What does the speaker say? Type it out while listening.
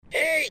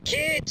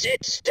kids,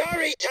 it's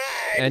story time!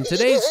 And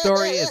today's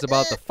story is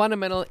about the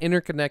fundamental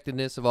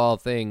interconnectedness of all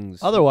things.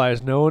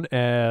 Otherwise known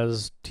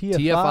as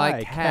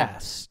TFI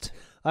Cast.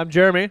 I'm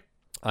Jeremy.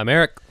 I'm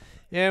Eric.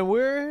 And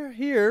we're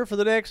here for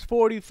the next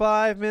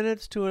 45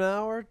 minutes to an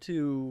hour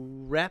to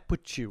rap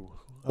with you.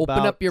 Open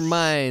about up your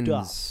minds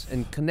stuff.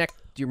 and connect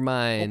your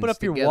minds Open up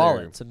together. your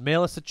wallets and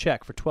mail us a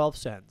check for 12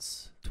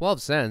 cents.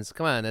 12 cents?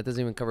 Come on, that doesn't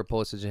even cover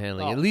postage and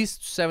handling. Oh. At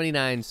least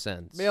 79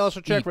 cents. Mail us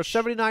a check for each.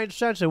 79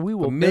 cents and we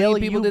will A million mail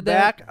people you did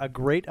that? back a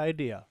great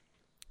idea.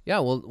 Yeah,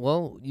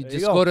 well, you There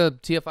just you go go. to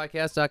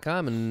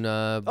tficast.com and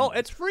Oh,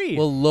 it's free.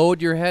 we'll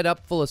load your head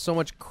up full of so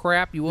much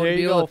crap you won't There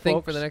be you able go, to think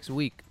folks. for the next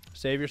week.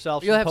 Save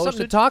yourself You'll some have something to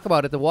postage. talk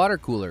about at the water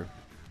cooler.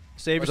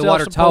 Save Or the yourself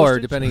water some tower,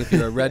 postage. depending if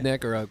you're a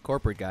redneck or a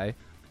corporate guy.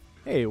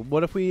 Hey,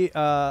 what if we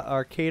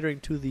are catering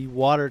to the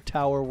Water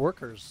Tower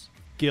Workers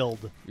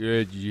Guild? Yeah,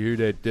 did you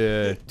hear that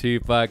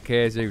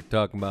T5Cast they were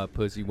talking about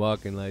pussy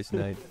walking last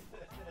night?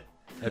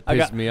 That I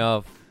pissed got- me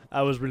off.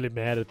 I was really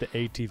mad at the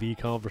ATV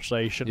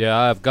conversation. Yeah,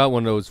 I've got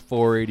one of those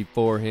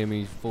 484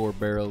 Hemis,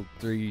 4-barrel,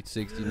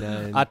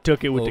 369. I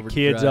took it with the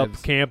kids up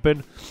overdrives.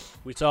 camping.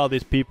 We saw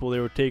these people. They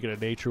were taking a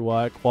nature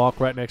walk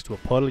right next to a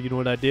puddle. You know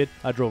what I did?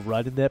 I drove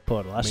right in that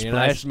puddle. I Man,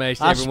 I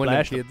smashed every one of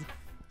them splashed kids.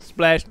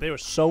 Splashed. They were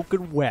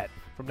soaking wet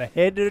from the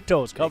head to the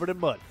toes, covered in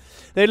mud.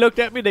 They looked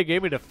at me. They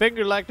gave me the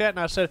finger like that, and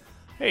I said,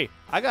 "Hey,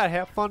 I gotta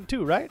have fun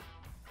too, right?"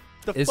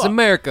 The It's fuck?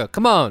 America.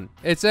 Come on.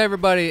 It's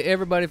everybody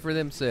for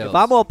themselves. If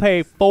I'm gonna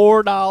pay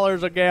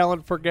 $4 a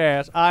gallon for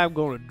gas, I'm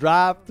gonna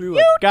drive through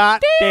a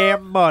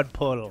goddamn mud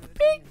puddle.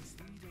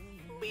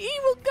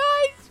 evil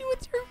guys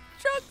with your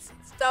trucks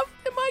and stuff,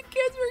 and my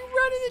kids were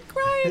running and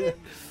crying.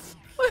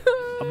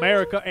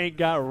 America ain't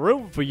got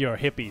room for your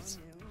hippies.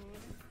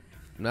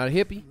 I'm not a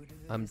hippie.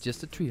 I'm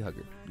just a tree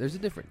hugger. There's a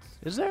difference.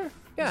 Is there?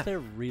 Yeah. Is there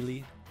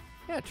really?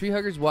 Yeah, tree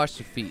huggers wash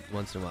their feet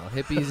once in a while.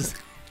 Hippies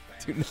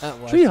do not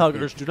wash Tree their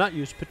huggers feet. do not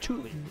use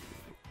patchouli.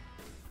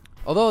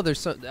 Although there's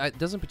some,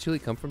 doesn't patchouli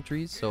come from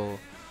trees? So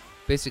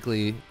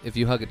basically, if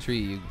you hug a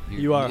tree,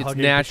 You are it's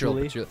hugging natural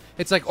patchouli?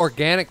 It's like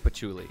organic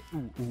patchouli.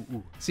 Ooh, ooh,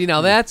 ooh. See,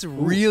 now that's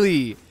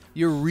really,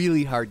 you're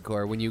really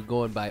hardcore when you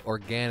go and buy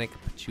organic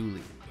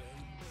patchouli.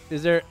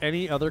 Is there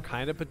any other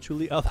kind of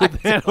patchouli other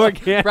than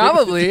organic?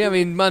 Probably. I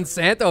mean,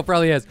 Monsanto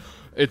probably has.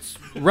 It's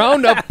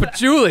Roundup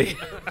patchouli.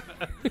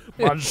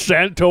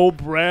 Monsanto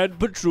brand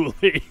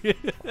patchouli.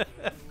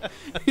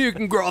 You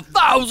can grow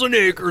 1,000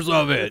 acres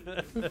of it,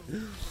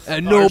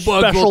 and no Our bugs will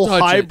special touch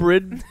it.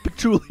 hybrid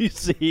patchouli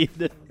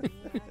seed.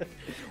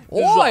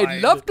 Oh, I'd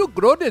Design. love to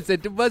grow this.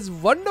 It was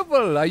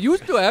wonderful. I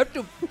used to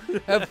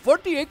have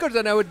 40 acres,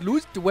 and I would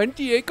lose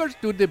 20 acres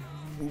to the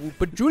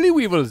patchouli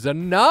weevils,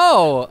 and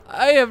now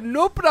I have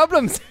no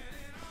problems.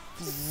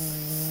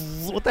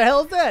 What the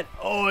hell is that?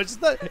 Oh, it's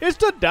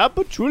the damn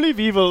patchouli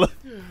weevil.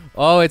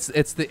 Oh, it's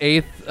the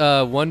eighth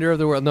wonder of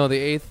the world. No, the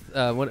eighth.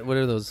 What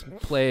are those?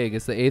 Plague.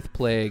 It's the eighth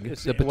plague.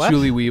 It's the the- what?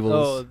 patchouli weevils.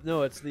 Oh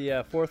no, it's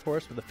the fourth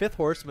horseman, the fifth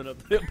horseman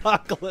of the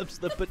apocalypse,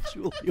 the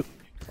patchouli.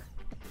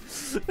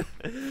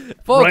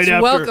 Folks, right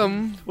after-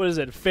 welcome. What is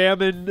it?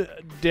 Famine,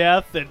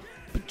 death, and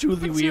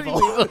patchouli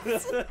weevil.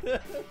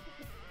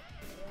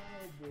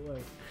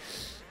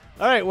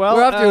 All right, well,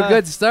 We're off to a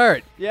good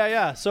start.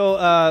 Yeah. So,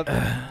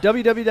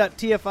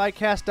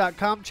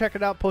 www.tficast.com. Check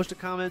it out. Post a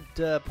comment.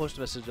 Post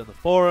a message on the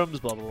forums.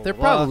 Blah blah blah. They're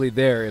blah, blah. probably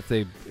there if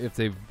they're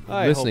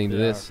I listening hope to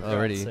they this are, for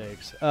already. God's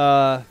sakes. If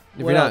What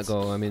you're not, else?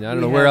 go. I mean, I don't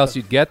We know where have- else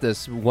you'd get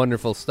this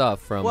wonderful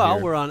stuff from. Well,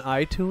 here. we're on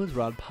iTunes.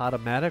 We're on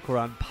Podomatic. We're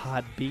on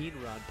Podbean.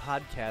 We're on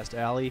Podcast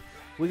Alley.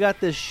 We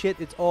got this shit.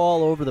 It's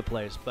all over the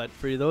place. But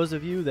for those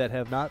of you that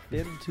have not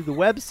been to the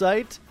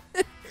website,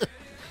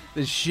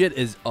 This shit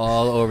is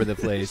all over the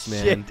place,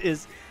 man. shit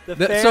is the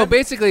The- fan. so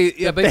basically,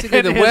 fan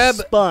the has web,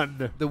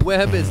 spun. the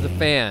web is the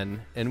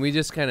fan, and we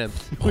just kind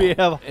of We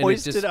have and it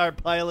hoisted just- our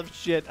pile of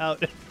shit out.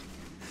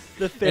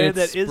 The and fan it's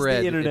that is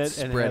spread, the internet it's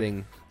and have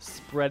spreading.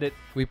 spread it.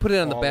 We put it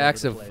on the all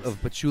backs over the of place.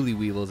 patchouli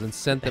weevils and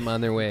sent them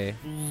on their way.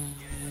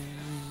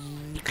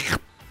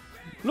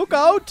 Look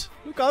out!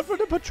 Look out for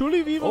the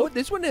patchouli weevil. Oh,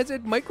 this one has a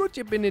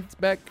microchip in its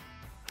back.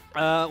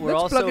 We're Let's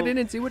also plug it in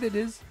and see what it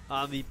is.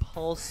 on the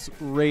Pulse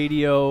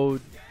Radio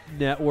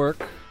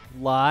Network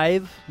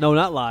live. No,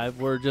 not live.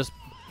 We're just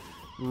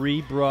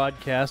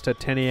rebroadcast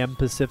at 10 a.m.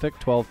 Pacific,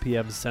 12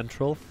 p.m.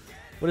 Central.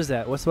 What is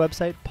that? What's the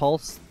website?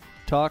 Pulse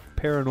Talk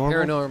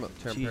Paranormal?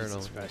 Jesus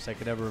Jesus Christ, I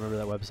could never remember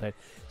that website.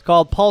 It's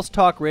called Pulse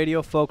Talk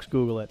Radio. Folks,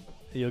 Google it.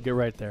 You'll get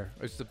right there.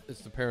 It's the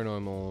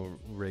paranormal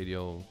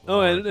radio.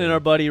 Oh, and our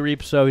buddy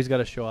Reapso, he's got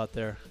a show out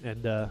there.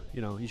 And,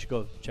 you should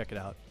go check it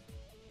out.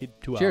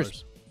 2 Cheers.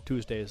 hours.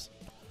 Tuesdays.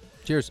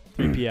 Cheers.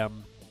 3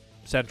 p.m.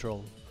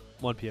 Central,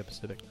 1 p.m.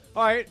 Pacific.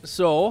 All right,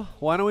 so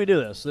why don't we do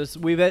this?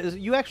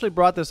 You actually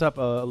brought this up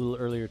a little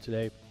earlier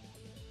today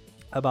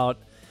about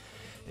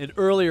an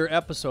earlier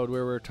episode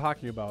where we were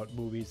talking about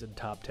movies and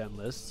top 10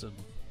 lists and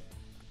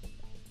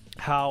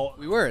how.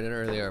 We were in an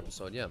earlier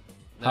episode, yeah.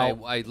 And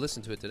How- I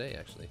listened to it today,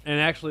 actually. And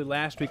actually,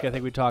 last week I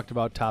think we talked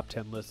about top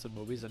 10 lists of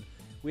movies, and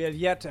we have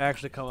yet to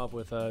actually come up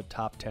with a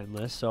top 10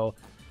 list. So,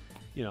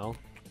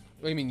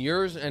 I mean,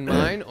 yours and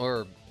mine,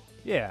 or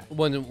Yeah.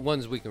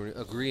 Ones we can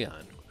agree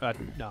on.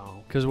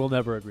 No, because we'll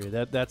never agree.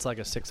 That's like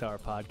a 6-hour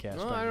podcast.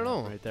 No, I don't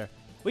know. Right there.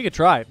 We could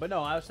try, but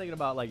no, I was thinking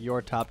about like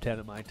your top 10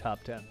 and my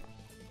top 10.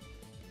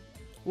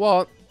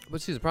 Well,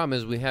 but see, the problem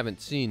is we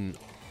haven't seen.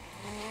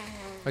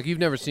 Like, you've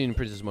never seen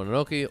Princess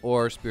Mononoke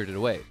or Spirited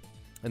Away,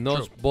 and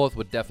those both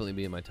would definitely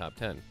be in my top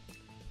 10.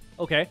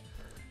 Okay.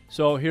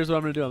 So here's what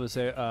I'm going to do. I'm going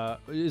to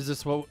say, is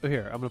this what?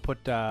 Here, I'm going to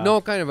put.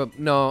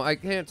 No, I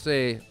can't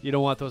say. You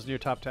don't want those in your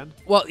top 10?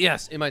 Well,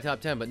 yes, in my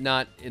top 10, but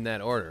not in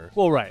that order.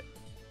 Well, right.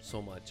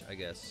 So much, I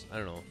guess. I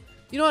don't know.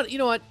 You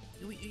know what?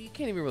 You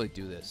can't even really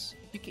do this.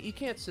 You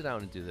can't sit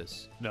down and do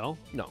this. No.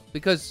 No,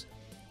 because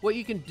what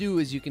you can do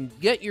is you can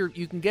get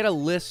a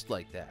list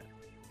like that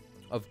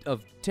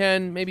of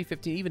 10, maybe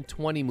 15, even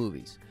 20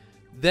 movies.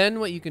 Then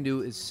what you can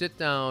do is sit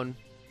down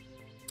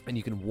and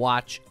you can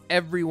watch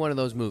every one of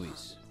those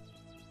movies.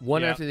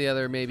 One after the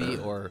other, maybe,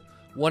 or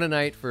one a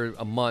night for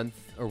a month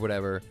or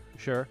whatever.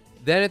 Sure.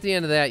 Then at the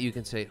end of that, you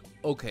can say,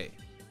 okay,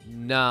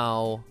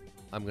 now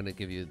I'm going to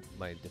give you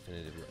my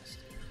definitive list.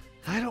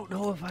 I don't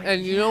know if I.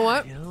 And you know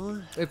what? You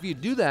know? If you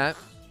do that,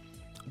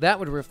 that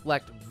would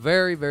reflect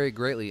very, very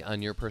greatly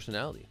on your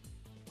personality.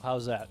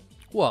 How's that?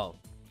 Well,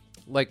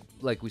 like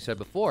we said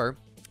before,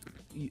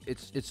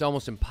 it's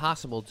almost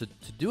impossible to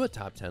do a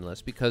top 10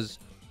 list because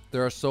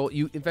there are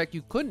in fact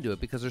you couldn't do it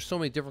because there's so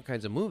many different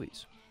kinds of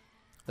movies.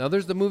 Now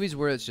there's the movies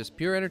where it's just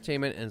pure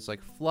entertainment and it's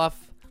like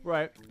fluff.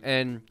 Right.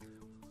 And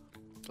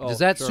does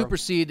that sure.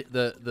 supersede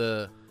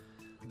the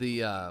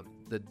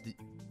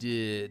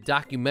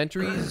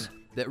documentaries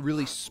that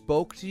really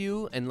spoke to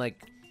you and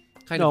like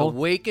kind of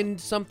awakened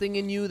something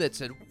in you that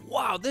said,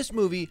 wow, this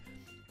movie,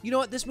 you know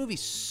what, this movie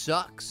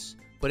sucks,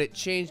 but it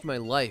changed my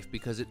life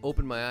because it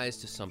opened my eyes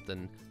to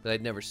something that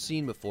I'd never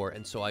seen before,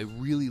 and so I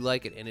really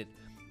like it, and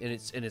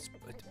it's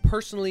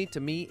personally, to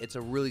me, it's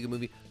a really good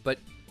movie, but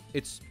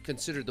it's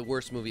considered the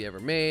worst movie ever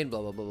made,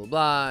 blah, blah, blah, blah,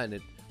 blah, and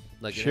it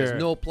has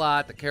no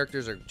plot, the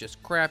characters are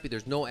just crappy,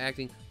 there's no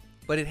acting,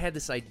 but it had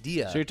this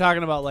idea. So you're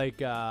talking about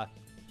like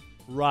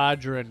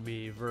Roger and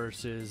Me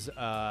versus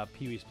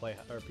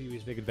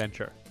Pee-wee's Big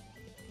Adventure.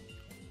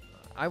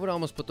 I would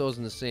almost put those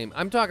in the same.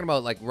 I'm talking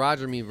about like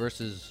Roger and Me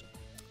versus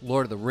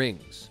Lord of the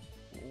Rings.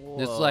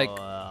 It's like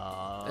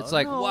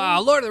wow,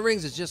 Lord of the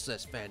Rings is just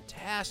this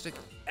fantastic,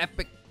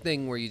 epic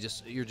thing where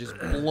you're just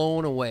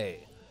blown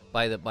away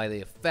by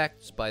the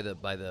effects, by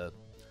the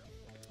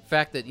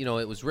fact that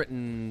it was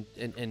written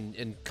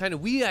and kind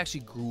of we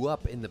actually grew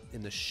up in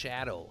the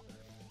shadow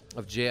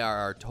of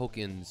J.R.R.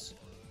 Tolkien's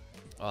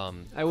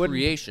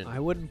creation. I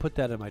wouldn't put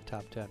that in my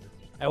top 10.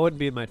 I wouldn't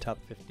be in my top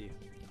 50.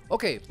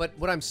 Okay, but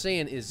what I'm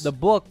saying is the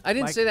book. I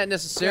didn't say that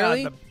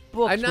necessarily. God, the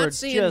books I'm not were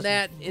saying just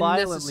that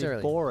violently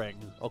necessarily. boring.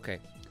 Okay,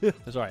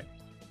 That's all right.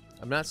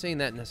 I'm not saying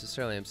that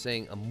necessarily. I'm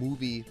saying a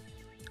movie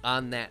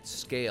on that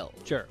scale.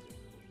 Sure.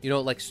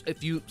 Like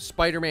if you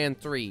Spider-Man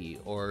 3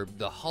 or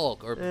the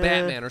Hulk or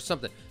Batman or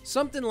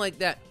something like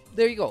that.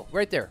 There you go,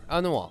 right there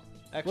on the wall.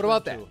 X-Men What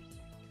about 2. that?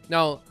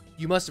 Now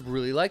you must have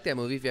really liked that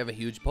movie if you have a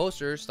huge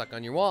poster stuck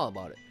on your wall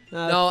about it.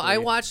 No, I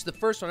watched the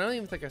first one. I don't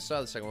even think I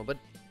saw the second one, but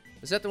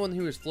is that the one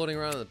who was floating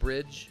around on the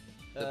bridge?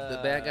 The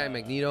bad guy,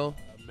 Magneto?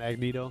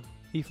 Magneto.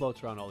 He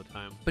floats around all the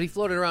time. But he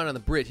floated around on the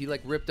bridge. He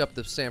like ripped up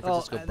the San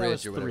Francisco that bridge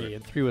was or whatever. 3,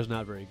 and 3 was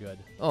not very good.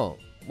 Oh,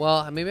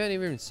 well, maybe I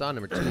never even saw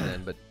number 2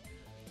 then, but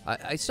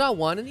I saw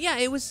 1, and yeah,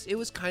 it was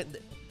kind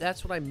of,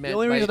 that's what I meant. The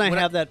only by reason I when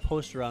have that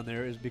poster on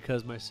there is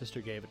because my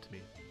sister gave it to me.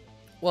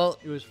 Well,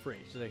 It was free.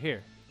 She's like,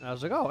 here. And I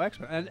was like, oh,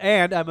 X-Men.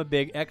 And I'm a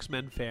big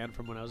X-Men fan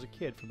from when I was a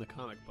kid from the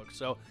comic book.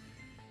 So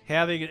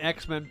having an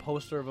X-Men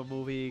poster of a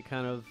movie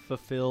kind of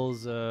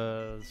fulfills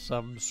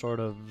some sort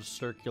of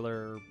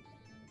circular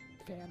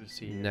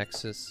fantasy.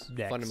 Nexus,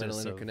 fundamental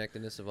of-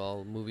 interconnectedness of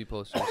all movie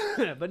posters.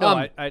 But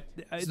no,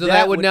 So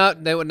that would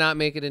not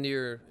make it into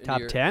your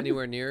Top 10?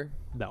 anywhere near.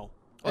 No.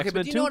 Okay, X-Men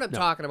but do you know 2? what I'm No.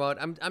 talking about?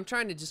 I'm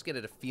trying to just get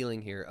at a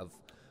feeling here of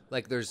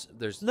like there's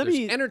Let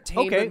me-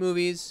 entertainment okay.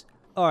 movies.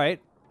 All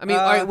right. I mean,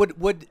 all right,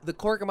 would the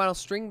Cork-a-Model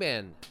String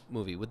Band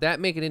movie, would that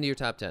make it into your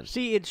top 10?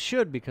 See, it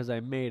should because I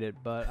made it,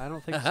 but I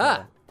don't think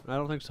Aha. so. I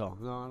don't think so.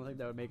 No, I don't think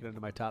that would make it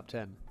into my top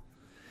 10.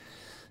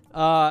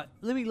 Let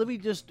me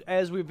just,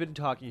 as we've been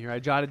talking here, I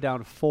jotted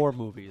down 4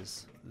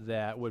 movies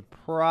that would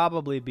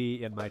probably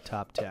be in my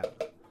top 10.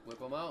 Whip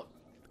them out.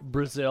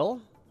 Brazil,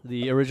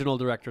 the original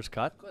director's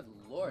cut, Good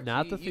Lord.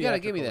 not you, the theatrical you gotta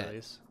give me that.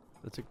 release.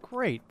 That's a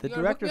great. The You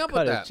gotta hook me director's up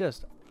cut with is that.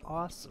 just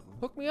awesome.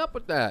 Hook me up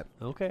with that.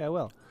 Okay, I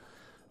will.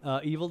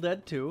 Evil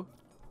Dead 2,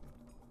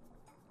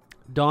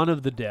 Dawn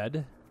of the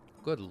Dead,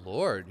 Good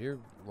Lord.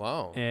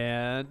 Wow.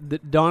 and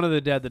Dawn of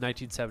the Dead, the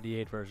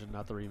 1978 version,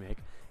 not the remake,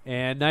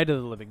 and Night of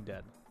the Living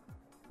Dead.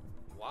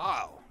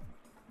 Wow.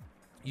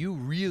 You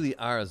really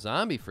are a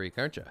zombie freak,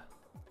 aren't you?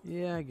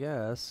 Yeah, I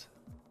guess.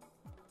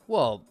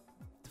 Well,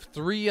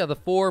 3 of the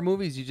 4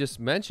 movies you just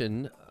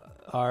mentioned,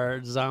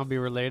 Are zombie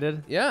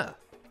related? yeah.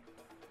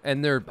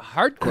 And they're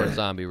hardcore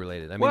zombie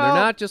related. I mean, Well,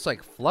 they're not just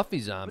like fluffy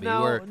zombie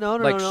no, or no,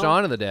 like no.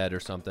 Shaun of the Dead or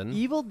something.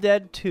 Evil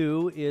Dead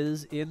 2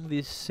 is in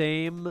the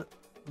same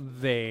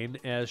vein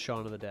as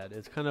Shaun of the Dead.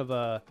 It's kind of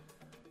a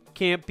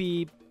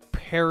campy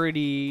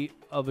parody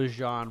of a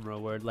genre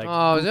where like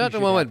Oh, is goofy that the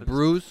shit one with happens.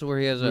 Bruce where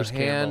he has Bruce a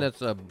hand Campbell.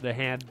 that's a... The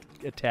hand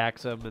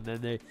attacks him, and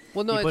then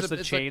Well, no, he puts it's the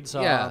it's like-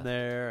 chainsaw yeah. on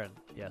there, and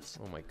yes.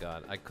 Oh my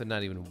God, I could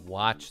not even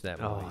watch that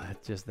movie.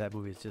 Oh, that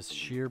movie is just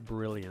sheer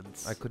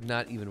brilliance. I could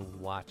not even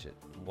watch it.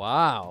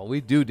 Wow, we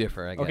do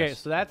differ, I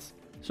guess. Okay,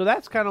 so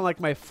that's kind of like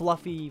my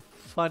fluffy,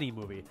 funny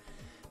movie.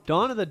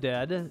 Dawn of the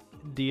Dead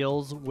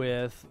deals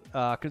with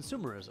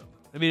consumerism.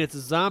 I mean, it's a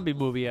zombie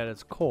movie at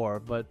its core,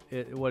 but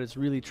what it's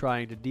really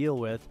trying to deal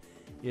with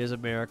is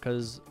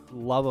America's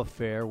love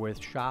affair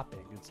with shopping.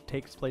 It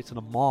takes place in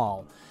a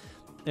mall,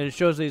 and it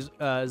shows these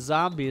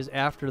zombies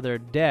after they're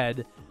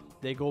dead.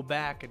 They go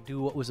back and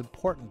do what was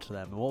important to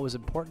them, and what was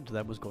important to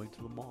them was going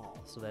to the mall.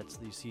 So that's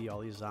you see all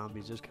these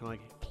zombies just kind of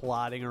like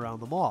plodding around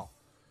the mall.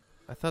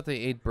 I thought they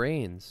ate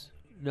brains.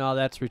 No,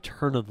 that's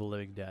Return of the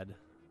Living Dead.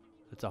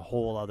 It's a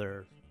whole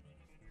other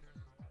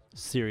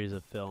series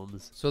of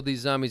films. So these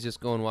zombies just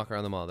go and walk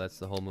around the mall. That's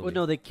the whole movie. Well,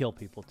 no, they kill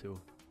people too.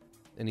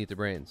 And eat their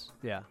brains.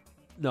 Yeah.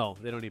 No,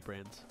 they don't eat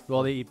brains.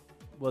 Well,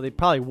 they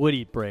probably would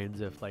eat brains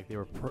if like they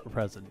were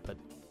present, but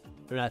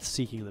they're not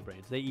seeking the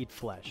brains. They eat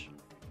flesh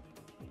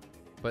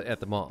But at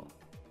the mall.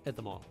 at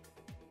the mall.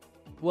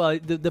 Well,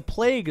 the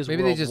plague is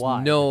Maybe they just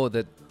worldwide, know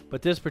that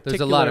But this particular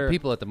there's a lot of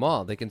people at the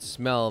mall. They can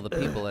smell the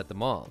people at the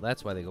mall.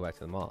 That's why they go back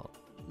to the mall.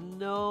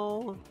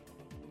 No.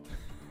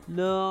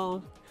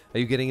 No. Are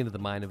you getting into the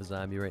mind of a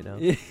zombie right now?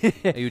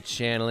 Are you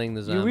channeling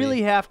the zombie? You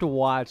really have to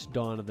watch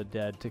Dawn of the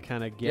Dead to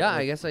kind of get. Yeah, what-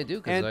 I guess I do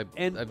because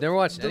And I've never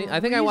watched the any. I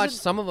think I watched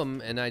reason- some of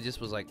them and I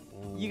just was like,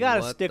 You got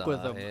to what stick the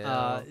with them.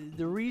 hell?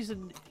 The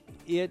reason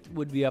it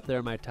would be up there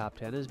in my top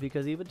 10 is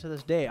because even to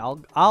this day,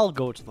 I'll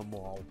go to the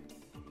mall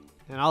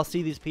and I'll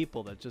see these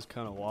people that just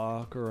kind of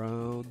walk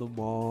around the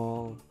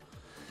mall,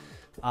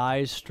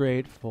 eyes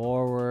straight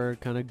forward,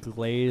 kind of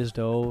glazed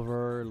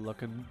over,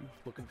 looking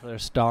for their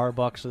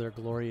Starbucks or their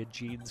Gloria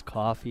Jean's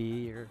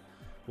coffee or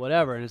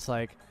whatever, and it's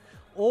like,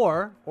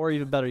 or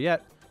even better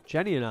yet.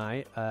 Jenny and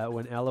I,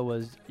 when Ella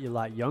was a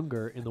lot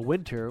younger, in the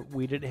winter,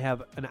 we didn't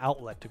have an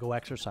outlet to go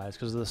exercise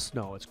because of the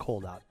snow. It's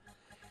cold out.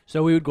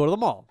 So we would go to the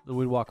mall, and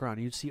we'd walk around.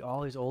 And you'd see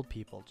all these old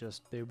people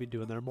they would be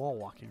doing their mall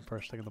walking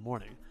first thing in the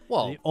morning.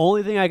 Well, And the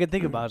only thing I could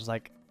think about is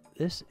like,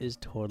 this is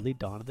totally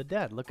Dawn of the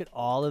Dead. Look at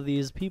all of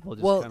these people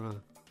just Well, kind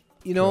of...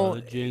 you know,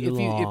 Trudging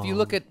if you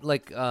look along. at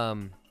like,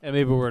 And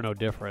maybe we're no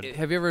different.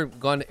 have you ever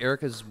gone to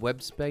Erica's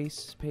web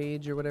space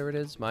page or whatever it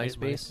is, MySpace?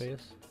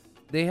 MySpace?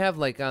 They have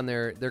like on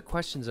their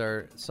questions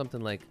are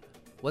something like,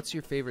 "What's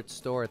your favorite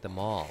store at the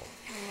mall?"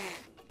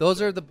 Those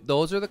are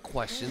the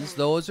questions.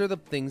 Those are the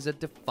things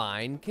that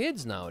define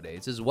kids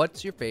nowadays. Is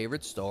what's your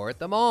favorite store at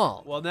the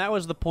mall? Well, that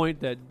was the point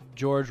that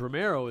George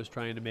Romero was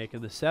trying to make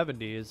in the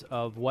 70s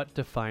of what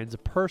defines a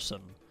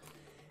person.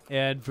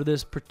 And for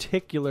this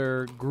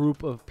particular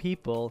group of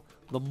people,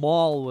 the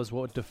mall was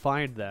what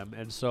defined them.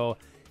 And so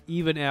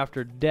even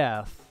after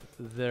death,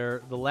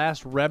 the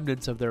last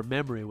remnants of their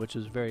memory, which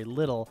is very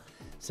little,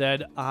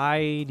 said,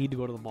 I need to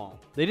go to the mall.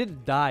 They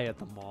didn't die at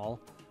the mall.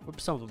 Or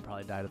some of them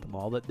probably died at the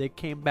mall, but they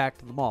came back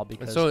to the mall And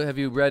because... so, have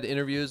you read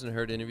interviews and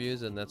heard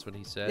interviews, and that's what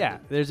he said? Yeah,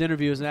 there's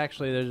interviews, and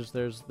actually,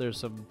 there's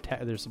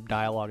some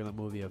dialogue in the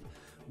movie of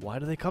why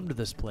do they come to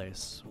this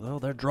place? Well,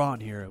 they're drawn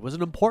here. It was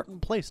an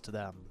important place to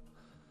them.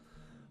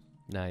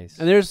 Nice.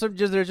 And there's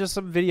just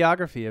some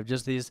videography of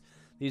just these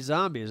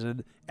zombies,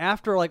 and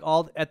after like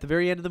at the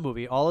very end of the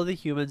movie, all of the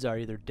humans are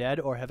either dead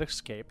or have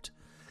escaped,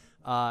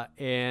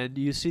 and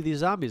you see these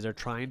zombies. They're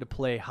trying to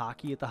play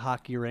hockey at the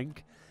hockey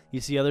rink. You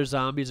see other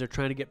zombies. They're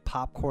trying to get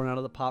popcorn out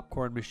of the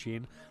popcorn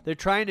machine. They're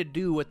trying to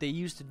do what they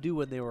used to do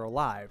when they were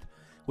alive,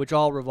 which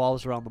all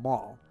revolves around the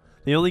mall.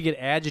 They only get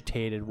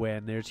agitated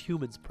when there's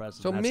humans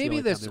present. So That's the maybe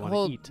only time this they wanna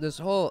whole eat. this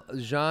whole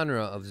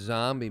genre of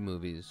zombie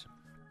movies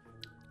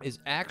is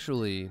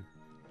actually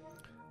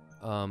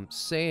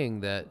saying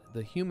that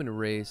the human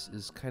race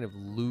is kind of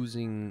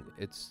losing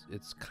its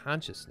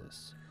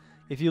consciousness.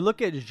 If you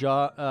look at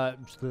George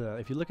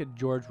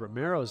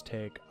Romero's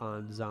take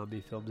on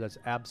zombie films, that's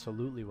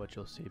absolutely what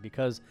you'll see.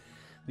 Because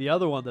the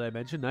other one that I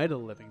mentioned, Night of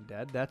the Living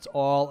Dead, that's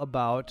all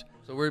about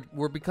So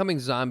we're becoming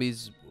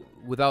zombies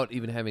without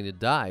even having to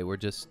die. We're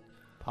just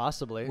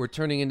possibly we're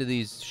turning into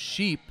these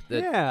sheep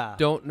that yeah.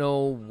 don't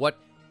know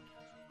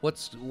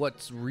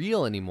what's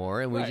real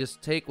anymore, and we Right.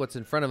 just take what's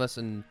in front of us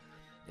and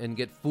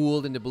get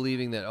fooled into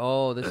believing that,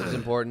 oh, this is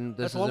important,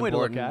 this That's is one way to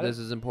look important, at it. this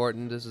is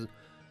important, this is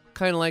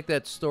kind of like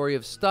that story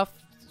of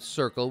Stuffed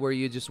Circle where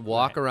you just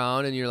walk Right.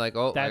 around and you're like,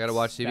 oh, I gotta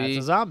watch TV. That's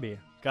a zombie.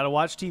 Gotta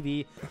watch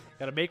TV.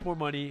 Gotta make more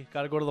money.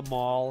 Gotta go to the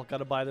mall.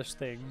 Gotta buy this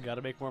thing.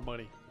 Gotta make more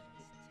money.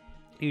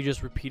 You're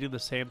just repeating the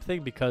same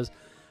thing because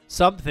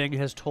something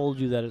has told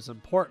you that it's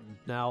important.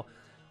 Now,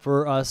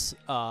 for us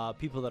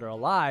people that are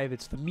alive,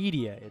 it's the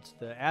media. It's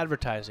the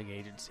advertising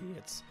agency.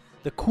 It's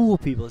the cool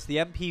people. It's the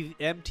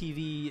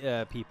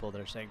MTV people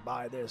that are saying,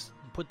 buy this,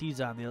 put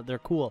these on. They're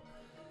cool.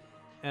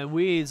 And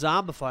we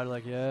zombified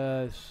like,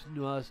 yes,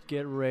 must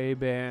get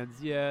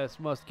Ray-Bans.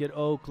 Yes, must get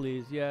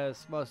Oakleys.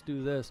 Yes, must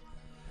do this.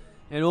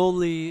 And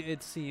only,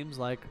 it seems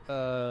like,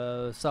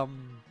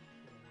 some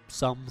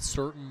some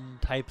certain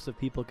types of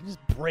people can just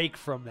break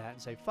from that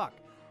and say, fuck,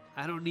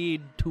 I don't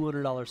need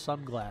 $200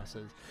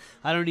 sunglasses.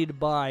 I don't need to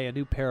buy a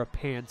new pair of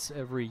pants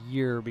every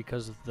year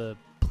because the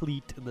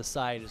pleat in the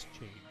side has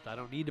changed. I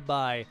don't need to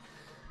buy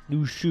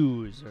new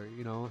shoes, or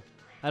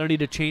I don't need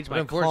to change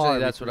my car.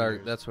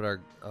 Unfortunately, that's what our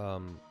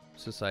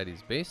society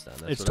is based on.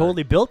 It's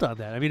totally built on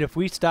that. I mean, if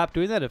we stopped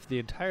doing that, if the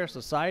entire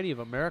society of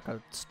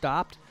America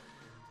stopped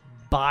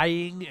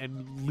buying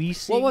and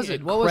leasing, what was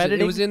it?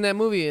 It was in that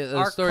movie,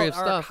 The Story of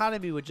Stuff. Our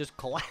economy would just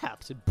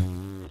collapse.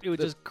 It would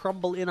just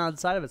crumble in on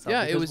side of itself.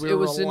 Yeah, it was in the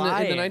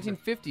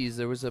 1950s.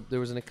 There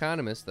was an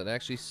economist that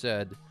actually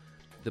said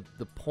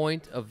the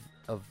point of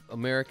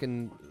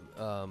American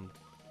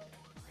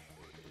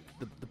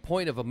the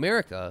point of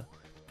America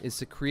is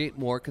to create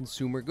more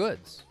consumer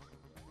goods.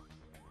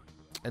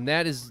 And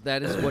that is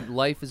what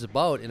life is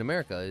about in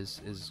America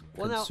is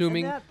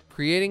consuming,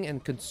 creating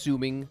and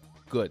consuming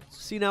goods.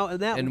 See now,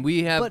 and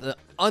we have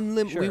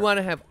we want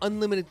to have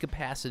unlimited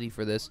capacity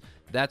for this.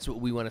 That's what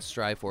we want to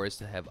strive for, is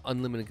to have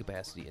unlimited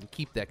capacity and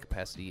keep that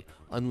capacity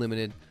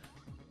unlimited.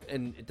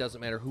 And it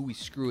doesn't matter who we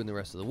screw in the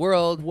rest of the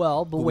world.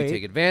 Well, but who wait, we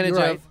take advantage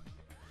of.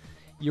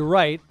 You're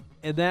right,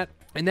 and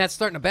that's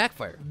starting to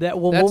backfire. That's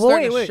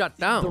starting to shut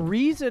down. The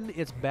reason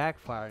it's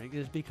backfiring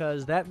is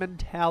because that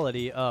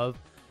mentality of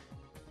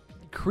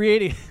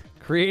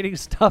creating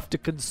stuff to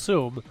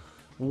consume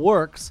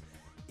works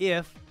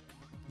if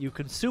you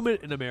consume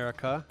it in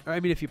America, or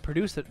if you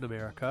produce it in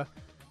America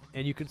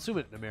and you consume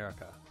it in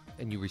America.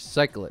 And you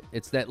recycle it.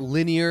 It's that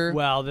linear.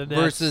 Well, then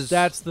that's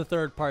the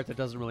third part that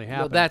doesn't really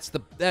happen. Well, that's the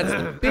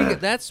big.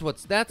 That's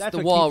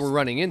the wall we're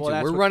running into.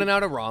 We're running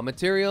out of raw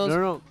materials.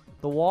 No.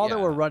 The wall that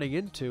we're running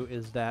into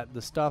is that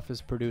the stuff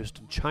is produced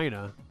in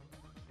China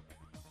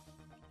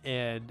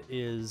and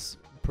is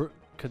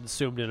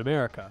consumed in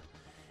America.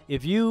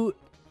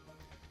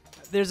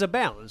 There's a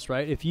balance,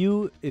 right? If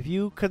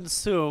you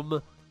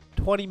consume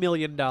 $20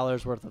 million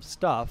worth of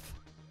stuff,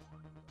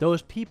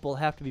 those people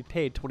have to be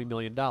paid $20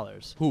 million.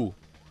 Who?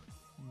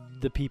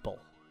 The people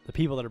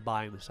that are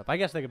buying the stuff. I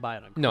guess they could buy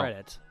it on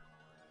credit.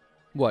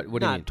 What do you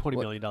mean? Not $20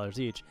 million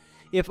each.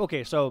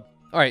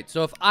 All right.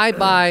 So if I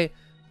buy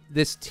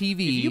this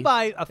TV, if you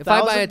buy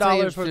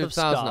 $1,000 worth of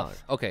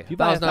stuff, okay, if you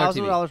buy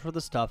 $1,000 worth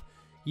of stuff,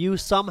 you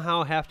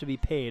somehow have to be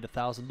paid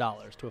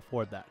 $1,000 to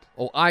afford that.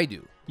 Oh, I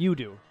do. You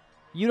do.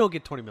 You don't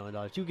get $20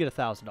 million. You get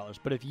 $1,000.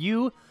 But if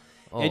you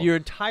and your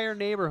entire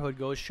neighborhood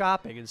goes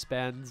shopping and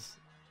spends,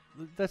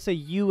 let's say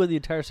you and the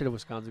entire state of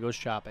Wisconsin goes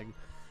shopping,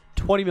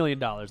 $20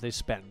 million they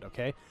spend,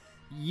 okay?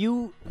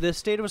 The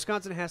state of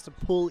Wisconsin has to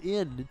pull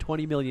in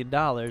 $20 million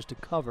to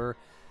cover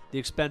the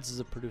expenses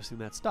of producing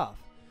that stuff.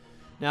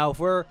 Now, if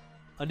we're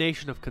a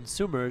nation of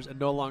consumers and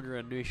no longer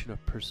a nation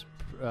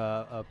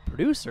of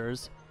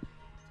producers,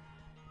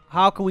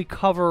 how can we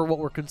cover what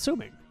we're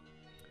consuming?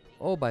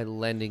 Oh, by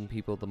lending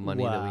people the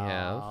money that we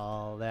have.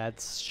 Well,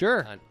 that's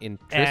sure. On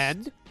interest.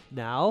 And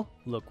now,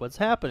 look what's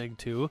happening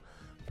to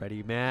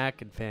Freddie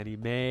Mac and Fannie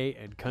Mae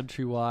and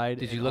Countrywide.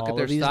 Did you look at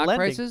their stock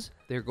prices?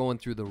 They're going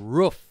through the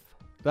roof.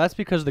 That's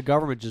because the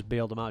government just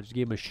bailed them out. Just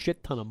gave them a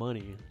shit ton of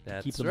money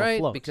to keep them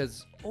afloat.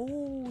 Because,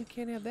 we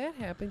can't have that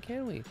happen,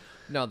 can we?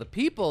 Now, the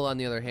people, on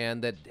the other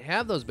hand, that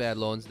have those bad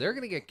loans, they're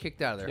going to get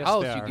kicked out of their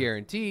house, you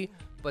guarantee.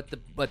 But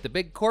the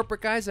big corporate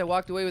guys that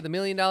walked away with $1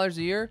 million a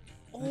year,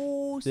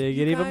 they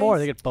get even more.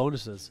 They get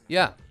bonuses.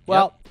 Yeah.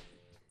 Well,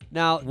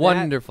 now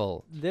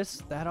wonderful.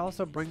 That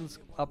also brings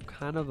up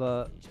kind of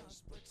a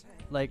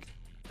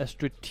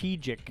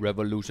strategic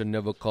revolution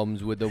never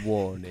comes with a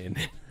warning.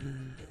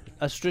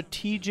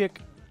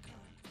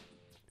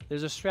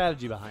 There's a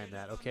strategy behind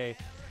that. Okay.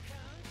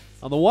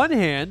 On the one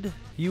hand,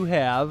 you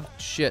have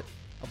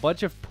a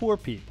bunch of poor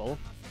people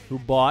who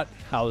bought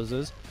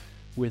houses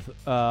with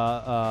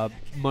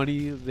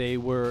money they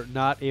were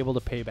not able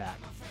to pay back.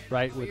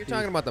 Right? You're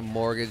talking about the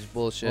mortgage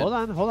bullshit. Hold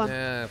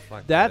on.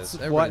 Fuck That's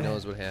this. Everybody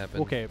knows what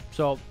happened. Okay,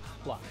 so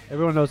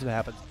everyone knows what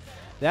happens.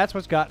 That's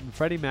what's gotten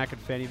Freddie Mac and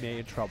Fannie Mae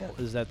in trouble,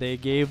 is that they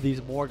gave these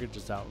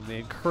mortgages out, and they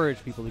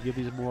encouraged people to give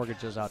these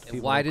mortgages out to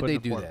people. Why did they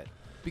do that?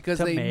 Because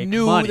they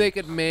knew they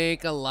could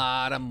make a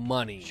lot of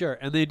money. Sure,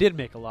 and they did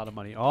make a lot of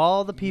money.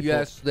 All the people.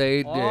 Yes,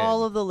 they did.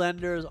 All of the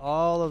lenders,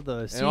 all of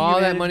the and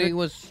all that money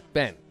was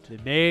spent. They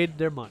made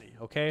their money,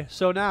 okay?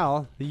 So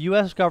now the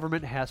U.S.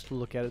 government has to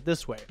look at it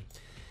this way.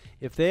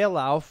 If they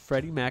allow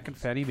Freddie Mac and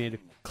Fannie Mae to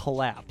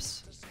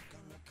collapse,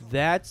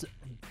 that's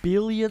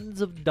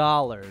billions of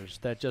dollars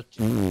that just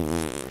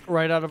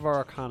right out of our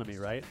economy,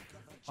 right?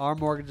 Our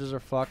mortgages are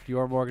fucked.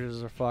 Your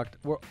mortgages are fucked.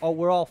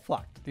 We're all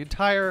fucked. The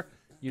entire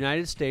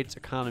United States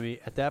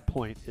economy at that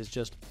point is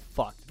just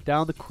fucked.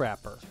 Down the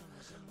crapper.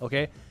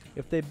 Okay?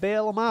 If they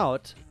bail them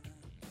out,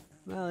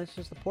 well, it's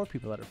just the poor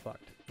people that are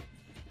fucked.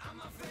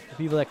 The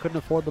people that couldn't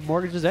afford the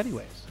mortgages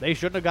anyways. They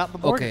shouldn't have gotten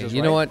the mortgages, okay,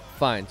 you know what?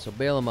 Fine. So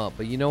bail them out.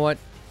 But you know what?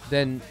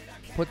 Then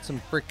put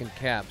some freaking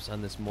caps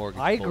on this mortgage.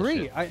 I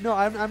agree. I'm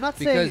not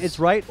saying it's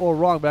right or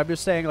wrong, but I'm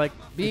just saying, like,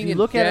 being if you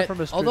look at it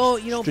from a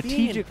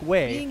strategic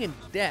way. Being in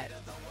debt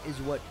is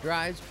what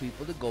drives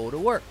people to go to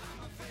work.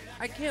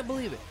 I can't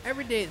believe it.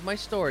 Every day, my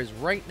store is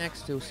right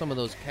next to some of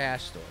those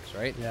cash stores,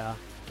 right? Yeah.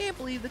 can't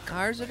believe the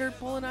cars that are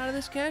pulling out of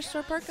this cash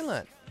store parking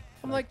lot.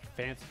 I'm like,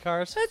 fancy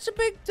cars. that's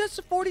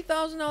a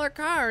 $40,000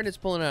 car, and it's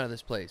pulling out of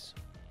this place.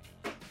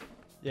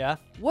 Yeah.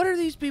 What are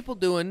these people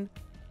doing,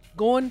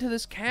 going to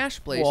this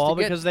cash place? Well,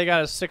 to get, because they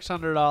got a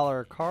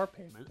 $600 car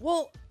payment.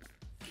 well,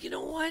 you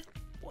know what?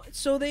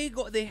 So they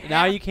go. They have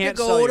Now you can't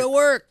to sell go your- to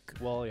work.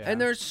 Well, yeah. And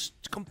they're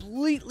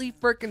completely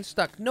freaking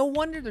stuck. No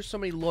wonder there's so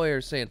many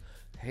lawyers saying,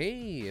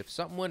 "Hey, if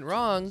something went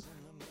wrong,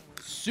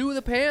 sue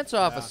the pants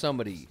off of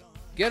somebody.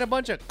 Get a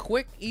bunch of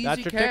quick, easy Got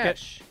your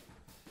cash."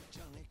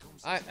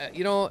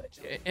 You know,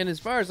 and as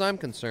far as I'm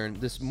concerned,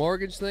 this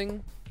mortgage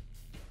thing.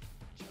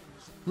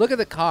 Look at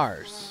the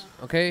cars,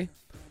 okay?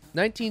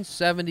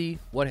 1970,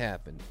 what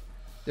happened?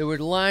 There were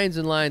lines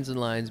and lines and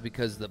lines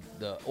because the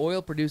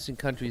oil-producing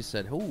countries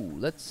said, "Oh,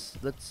 let's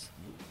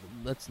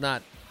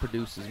not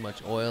produce as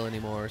much oil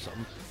anymore," or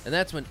something. And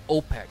that's when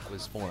OPEC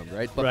was formed,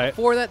 right? But Right.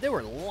 before that, there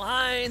were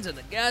lines, and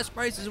the gas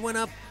prices went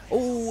up.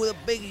 Oh, the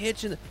big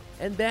hitch,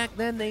 and back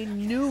then they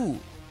knew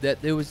that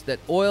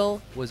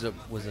oil was a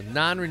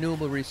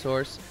non-renewable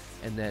resource,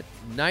 and that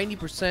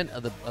 90%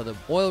 of the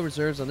oil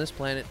reserves on this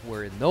planet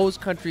were in those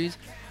countries,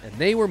 and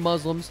they were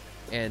Muslims.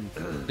 And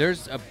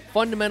there's a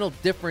fundamental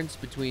difference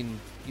between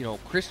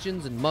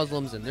Christians and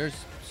Muslims, and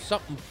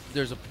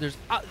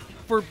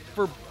for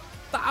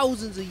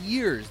thousands of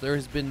years there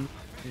has been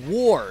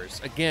wars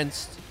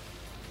against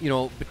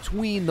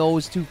between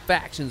those two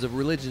factions of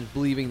religions,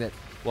 believing that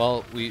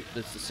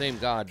it's the same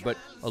God but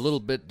a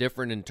little bit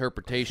different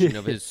interpretation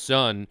of his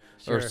son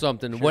or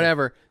something,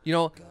 whatever.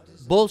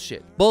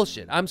 Bullshit.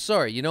 I'm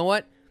sorry. You know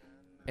what?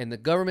 And the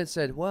government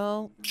said,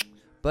 well,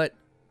 but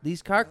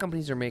these car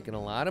companies are making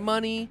a lot of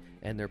money,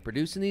 and they're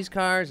producing these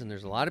cars, and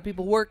there's a lot of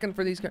people working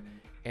for these cars.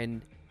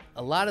 And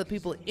a lot of the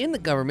people in the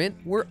government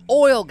were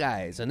oil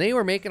guys, and they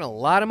were making a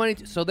lot of money.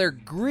 So their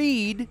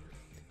greed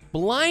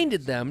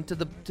blinded them to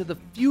the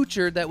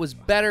future that was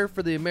better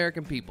for the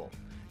American people.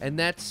 And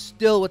that's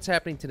still what's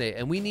happening today.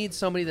 And we need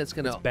somebody that's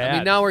going to... I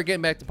mean, now we're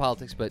getting back to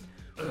politics, but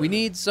we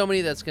need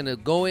somebody that's going to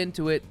go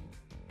into it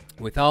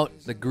without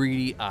the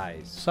greedy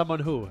eyes. Someone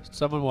who?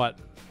 Someone what?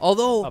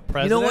 Although,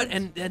 a you know what,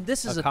 president? and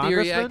this is A a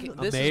theory. congressman?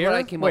 A This is mayor? what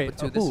I came Wait,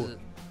 up with too. who? This is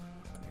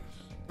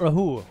Or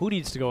who? Who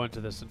needs to go into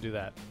this and do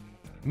that?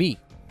 me.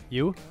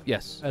 You?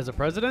 Yes. As a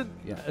president?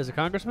 Yeah. As a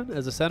congressman?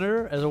 As a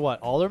senator? As a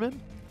what? Alderman?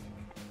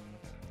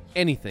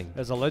 Anything.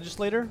 As a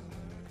legislator?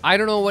 I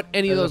don't know what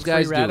any of As a those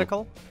guys free do.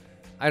 radical?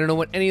 I don't know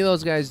what any of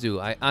those guys do.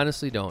 I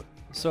honestly don't.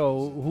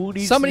 So who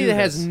needs Somebody to do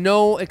that has this?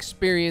 no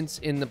experience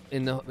in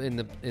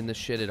the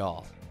shit at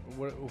all.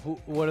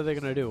 What are they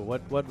going to do?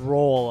 What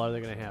role are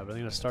they going to have? Are they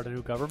going to start a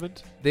new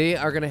government? They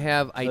are going to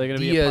have they gonna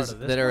be a part ideas of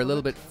this that are a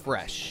little government? bit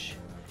fresh.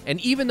 And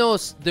even though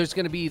there's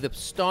going to be the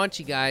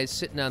staunchy guys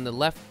sitting on the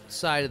left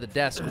side of the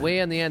desk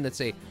way on the end that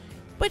say,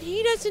 but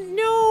he doesn't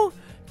know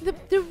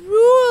the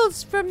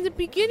rules from the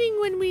beginning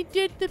when we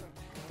did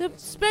the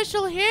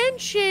special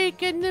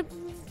handshake and the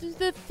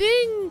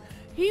thing.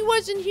 He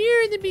wasn't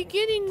here in the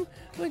beginning.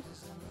 But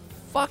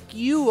fuck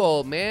you,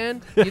 old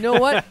man. You know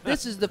what?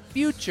 This is the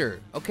future,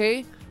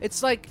 okay?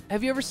 It's like,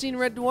 have you ever seen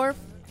Red Dwarf?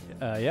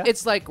 Yeah.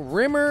 It's like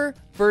Rimmer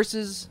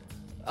versus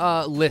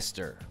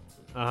Lister.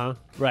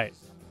 Right.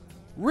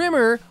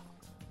 Rimmer,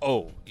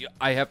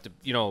 I have to,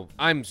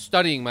 I'm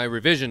studying my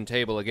revision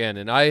table again,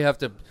 and I'm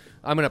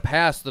going to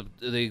pass the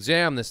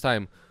exam this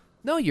time.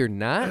 No, you're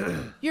not.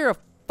 You're a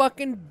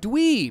fucking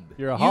dweeb.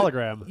 You're a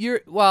hologram.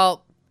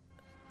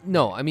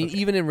 No, I mean,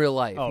 even in real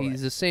life, Oh, he's right.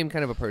 the same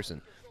kind of a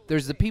person.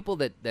 There's the people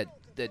that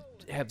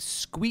have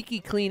squeaky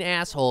clean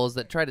assholes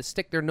that try to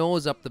stick their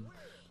nose up the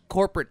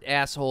corporate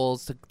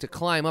assholes to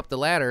climb up the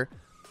ladder,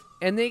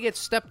 and they get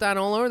stepped on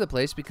all over the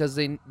place because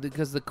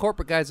the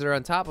corporate guys that are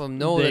on top of them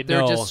know that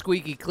they're just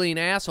squeaky clean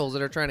assholes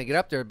that are trying to get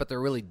up there, but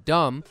they're really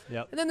dumb.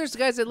 Yep. And then there's the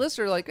guys that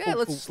listen are like, hey,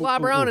 let's ooh,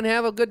 slob ooh, around ooh. and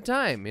have a good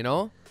time, You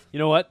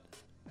know what?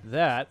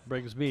 That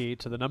brings me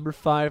to the number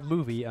 5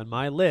 movie on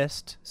my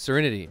list.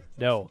 Serenity.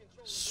 No,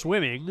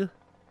 Swimming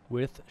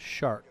with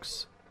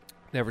Sharks.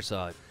 Never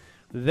saw it.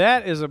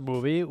 That is a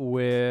movie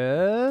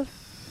with,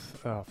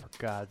 for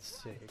God's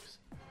sakes,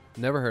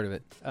 Never heard of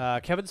it.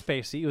 Kevin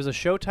Spacey. It was a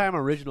Showtime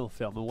original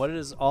film, and what it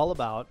is all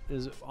about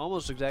is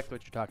almost exactly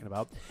what you're talking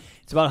about.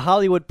 It's about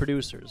Hollywood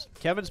producers.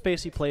 Kevin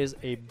Spacey plays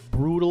a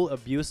brutal,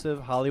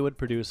 abusive Hollywood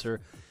producer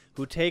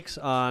who takes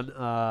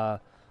on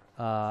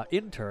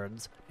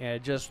interns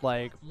and just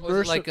like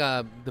Was it like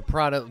the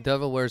Prada,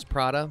 Devil Wears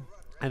Prada?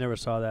 I never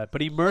saw that,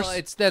 but he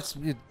mercilessly.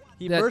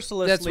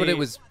 That's what it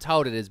was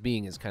touted as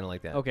being. Is kind of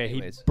like that. Okay,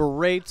 Anyways. he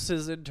berates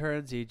his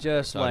interns. He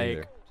just Saw it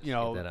either.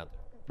 Get that out.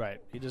 Right.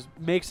 He just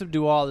makes them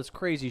do all this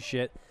crazy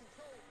shit.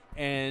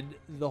 And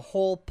the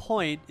whole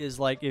point is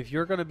like, if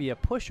you're going to be a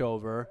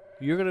pushover,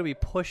 you're going to be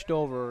pushed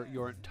over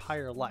your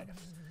entire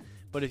life.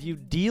 But if you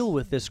deal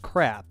with this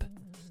crap,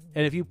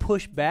 and if you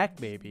push back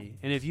maybe,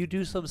 and if you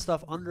do some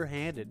stuff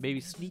underhanded, maybe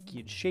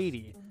sneaky and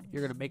shady,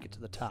 you're going to make it to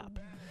the top.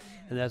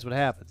 And that's what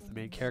happens. The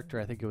main character,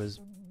 I think it was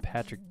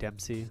Patrick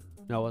Dempsey.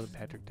 No, it wasn't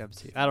Patrick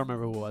Dempsey. I don't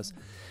remember who it was.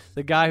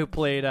 The guy who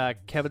played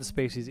Kevin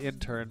Spacey's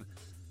intern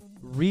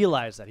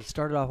realized that. He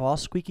started off all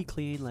squeaky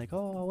clean, like,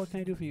 oh, what can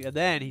I do for you? And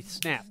then he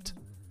snapped,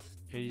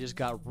 and he just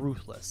got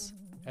ruthless.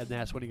 And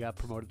that's when he got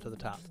promoted to the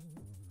top.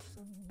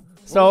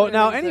 So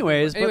now,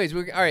 anyways,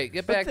 we're all right.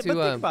 Get back to think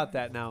about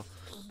that now.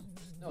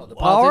 no, the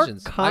Our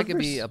politicians. I could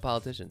be a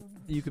politician.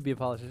 You could be a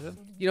politician.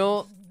 You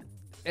know,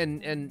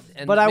 and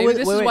But I maybe would-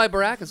 this wait, is wait. why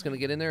Barack is going to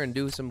get in there and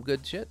do some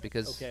good shit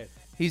because Okay.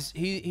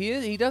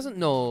 he doesn't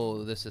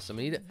know the system.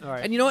 All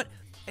right. And you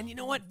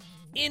know what?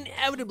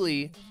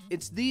 Inevitably,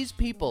 it's these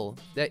people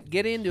that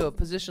get into a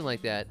position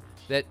like that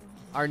that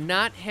are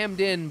not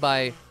hemmed in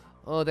by,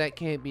 oh, that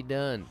can't be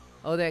done.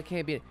 Oh, that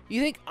can't be.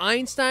 You think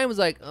Einstein was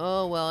like,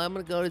 oh, well, I'm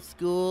going to go to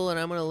school and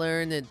I'm going to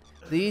learn that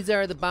these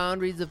are the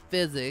boundaries of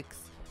physics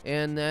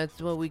and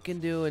that's what we can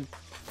do. And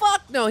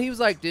fuck no, he was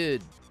like,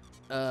 dude,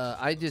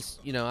 I just,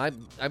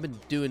 I've been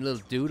doing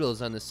little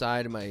doodles on the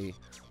side of my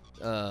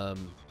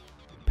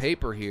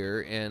paper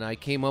here, and I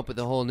came up with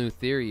a whole new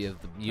theory of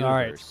the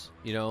universe.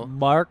 right.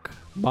 Mark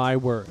my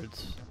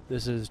words.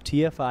 This is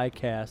TFI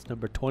Cast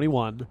number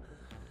 21.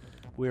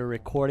 We're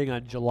recording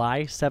on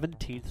July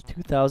 17th,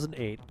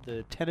 2008.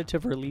 The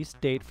tentative release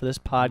date for this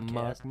podcast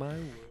Mark my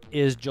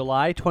is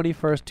July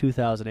 21st,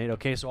 2008.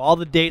 Okay, so all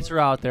the dates are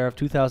out there of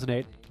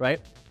 2008, right?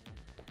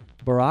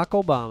 Barack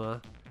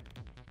Obama,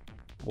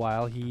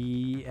 while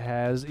he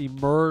has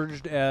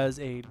emerged as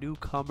a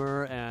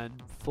newcomer and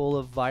full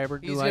of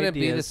vibrant He's new gonna ideas,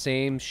 be the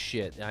same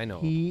shit. I know.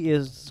 he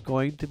is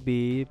going to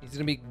be He's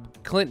gonna be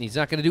Clinton. He's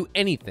not gonna do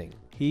anything.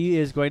 He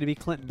is going to be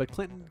Clinton, but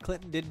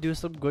Clinton did do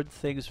some good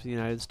things for the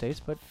United States,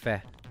 but Feh.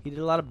 he did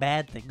a lot of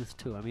bad things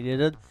too. I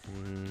mean,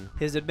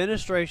 his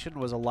administration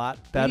was a lot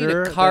We need a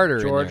better Carter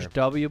than in George there.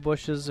 W.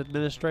 Bush's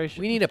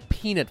administration. We need a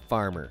peanut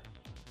farmer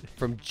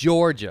from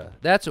Georgia.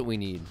 That's what we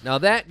need. Now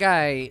that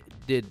guy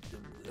did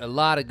a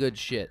lot of good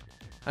shit.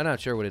 I'm not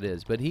sure what it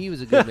is, but he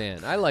was a good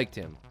man. I liked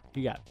him.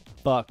 He got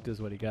fucked,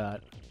 is what he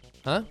got.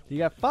 Huh? He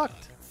got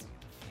fucked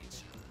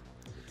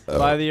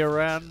by the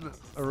Iran,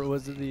 or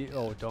was it the?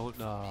 Oh, don't.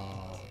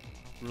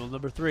 Rule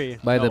number 3.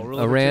 By No, the rule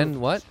number Iran 2.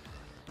 what?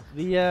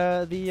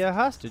 The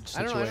hostage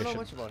I situation. don't know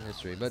much about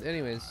history, but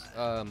anyways,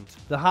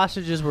 The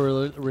hostages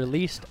were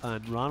released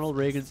on Ronald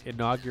Reagan's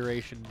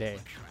inauguration day.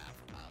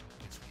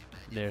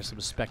 There's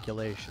some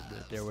speculation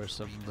that there were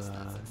some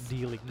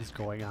dealings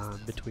going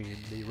on between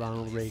the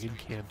Ronald Reagan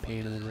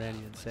campaign and the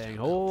Iranians, saying,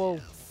 "Oh,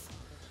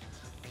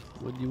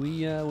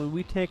 when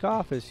we take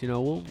office,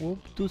 we'll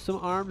do some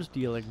arms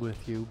dealing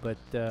with you, but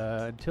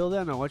until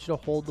then, I want you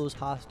to hold those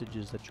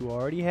hostages that you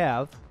already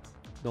have.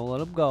 Don't let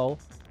them go.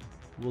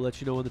 We'll let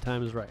you know when the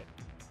time is right."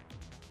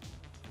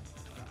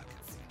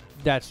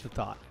 That's the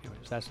thought.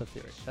 Anyways, that's the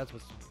theory. That's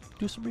what's.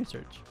 Do some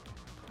research.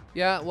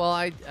 yeah. Well,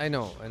 I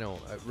know.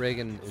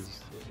 Reagan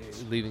is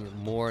leaving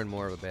more and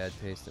more of a bad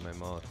taste in my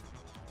mouth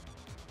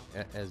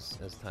as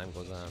time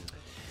goes on.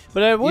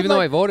 But I would Even though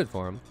I voted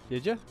for him.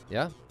 Did you?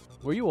 Yeah.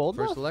 Were you old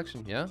First enough?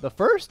 election. Yeah. The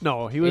first?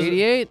 No, he was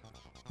 88.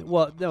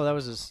 Well, no, that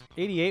was his.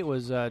 88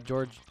 was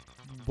George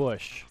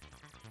Bush.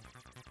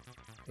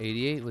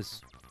 88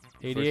 was.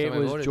 88 time I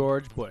was voted.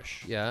 George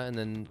Bush. Yeah, and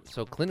then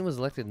so Clinton was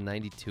elected in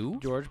 92.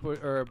 George Bush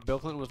or Bill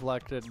Clinton was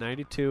elected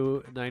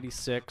 92,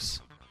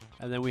 96,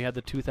 and then we had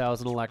the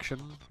 2000 election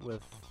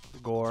with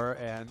Gore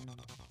and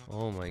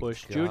Oh my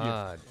Bush Jr.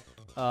 God.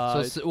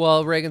 uh,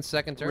 Well, Reagan's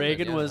second term.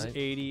 Reagan then, yeah, was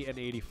 80 and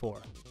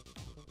 84.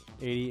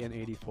 80 and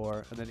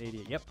 84, and then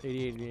 88. Yep,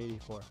 88 and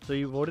 84. So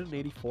you voted in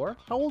 84?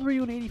 How old were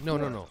you in 84?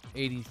 No.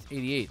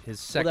 88. His Well,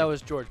 second. that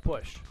was George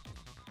Bush.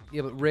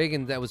 Yeah, but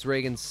Reagan. That was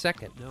Reagan's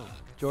second. No.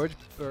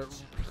 Oh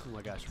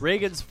my gosh.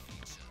 Reagan's.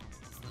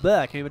 Bleh,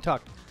 I can't even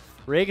talk.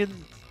 Reagan's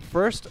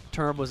first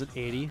term was in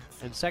 80,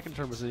 and second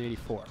term was in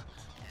 84.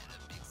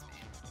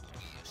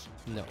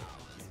 No.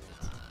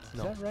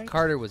 Is that right?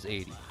 Carter was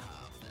 80.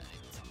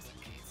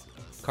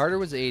 Carter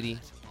was 80.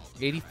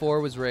 84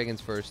 was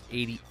Reagan's first.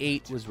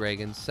 88 was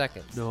Reagan's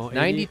second. No,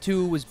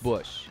 92 was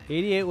Bush.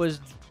 88 was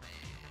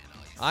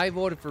I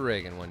voted for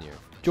Reagan one year.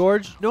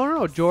 George.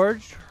 No.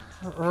 George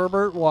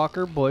Herbert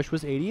Walker Bush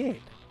was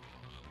 88.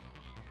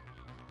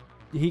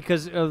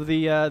 Because of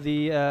the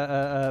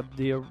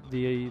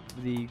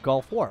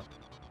Gulf War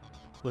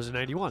was in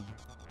 91.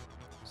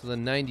 So the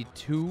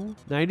 92.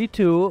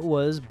 92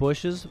 was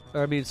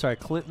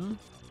Clinton.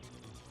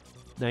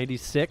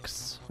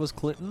 96 was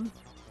Clinton.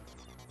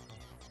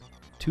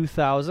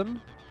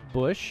 2000,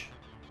 Bush.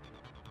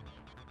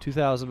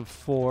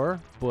 2004,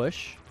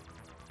 Bush.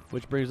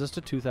 Which brings us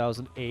to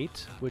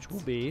 2008, which will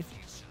be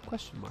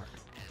question mark.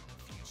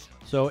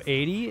 So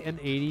 80 and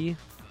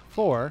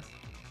 84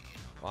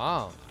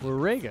 Wow. were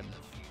Reagan.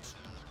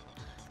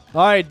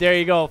 All right, there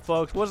you go,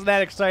 folks. Wasn't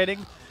that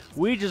exciting?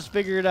 We just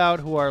figured out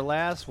who our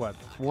last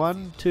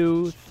 1,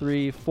 2,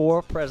 3,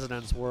 4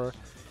 presidents were.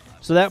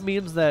 So that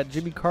means that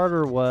Jimmy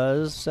Carter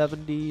was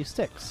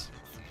 76.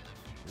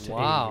 to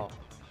Wow. 80.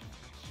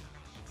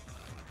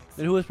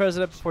 And who was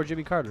president before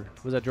Jimmy Carter?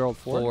 Was that Gerald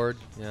Ford? Ford.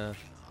 Yeah.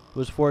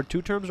 Was Ford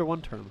 2 terms or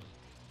 1 term?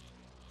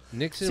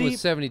 Nixon See-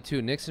 was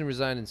 72. Nixon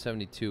resigned in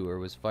 72 or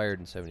was fired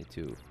in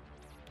 72.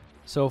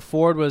 So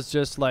Ford was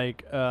just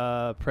like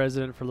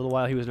president for a little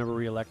while. He was never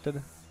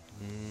reelected.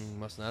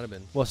 Must not have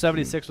been. Well,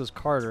 76 was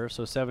Carter,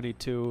 so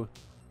 72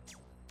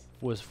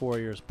 was 4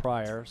 years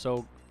prior.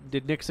 So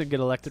did Nixon get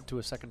elected to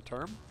a second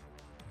term?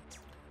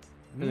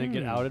 And then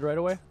get outed right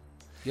away?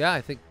 Yeah,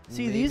 I think.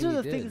 See, these are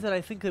the things that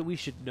I think that we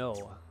should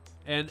know.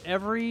 And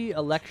every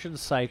election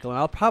cycle, and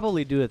I'll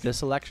probably do it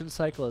this election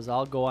cycle, is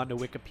I'll go onto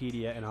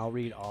Wikipedia and I'll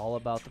read all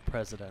about the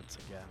presidents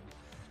again.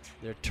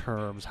 Their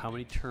terms, how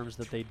many terms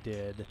that they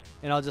did,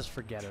 and I'll just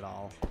forget it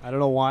all. I don't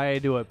know why I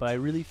do it, but I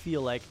really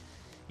feel like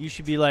you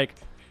should be like,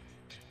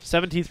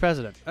 17th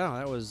president. Oh,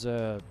 that was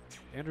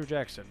Andrew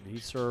Jackson. He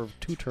served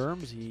 2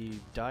 terms. He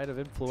died of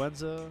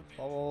influenza,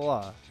 blah, blah,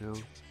 blah. You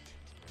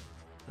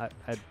know,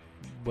 I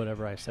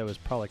whatever I said was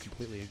probably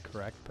completely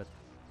incorrect, but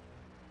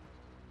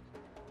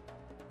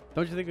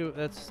don't you think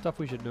that's stuff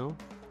we should know?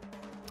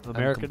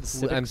 American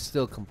civics? I'm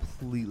still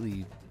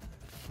completely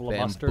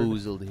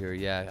bamboozled here.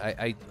 Yeah,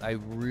 I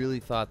really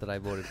thought that I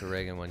voted for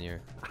Reagan one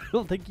year. I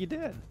don't think you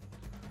did.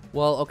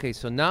 Well, okay,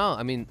 so now,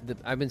 I mean,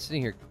 I've been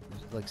sitting here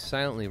like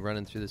silently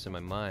running through this in my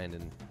mind,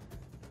 and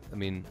I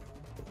mean,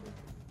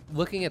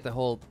 looking at the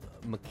whole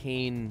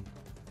McCain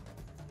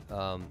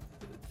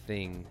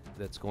thing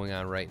that's going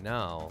on right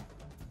now,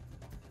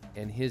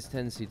 and his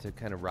tendency to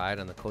kind of ride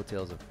on the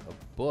coattails of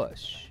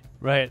Bush.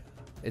 Right.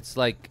 It's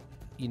like,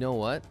 you know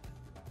what?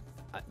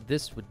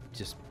 This would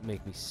just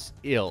make me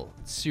ill,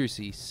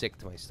 seriously sick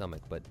to my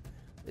stomach. But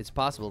it's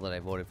possible that I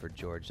voted for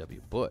George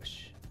W.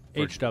 Bush.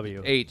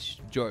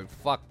 George.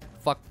 Fuck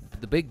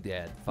the big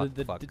dad.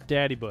 The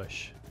Daddy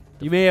Bush.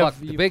 You may have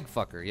the big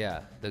fucker.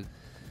 Yeah, the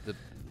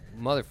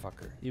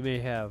motherfucker. You may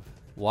have.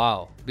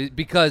 Wow,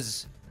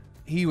 because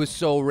he was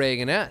so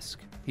Reagan-esque.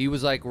 He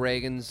was like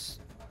Reagan's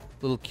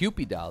little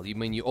Cupid doll. You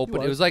mean you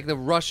open? It was like the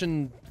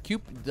Russian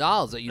Cupid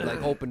dolls that you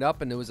like opened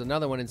up, and there was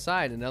another one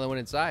inside, another one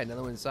inside,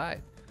 another one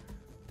inside.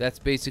 That's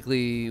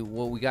basically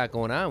what we got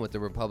going on with the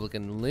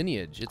Republican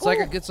lineage. It's like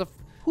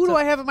who do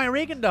I have in my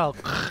Reagan doll?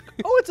 Oh,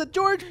 it's a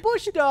George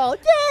Bush doll.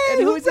 Yay!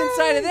 And who's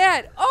inside of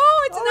that?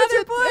 Oh, it's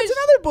another Bush. It's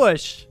another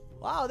Bush.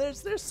 Wow,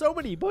 there's so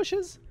many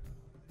Bushes.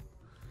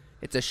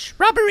 It's a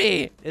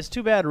shrubbery. It's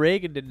too bad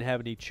Reagan didn't have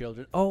any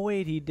children. Oh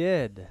wait, he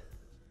did.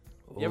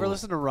 You ever Oh.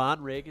 listen to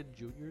Ron Reagan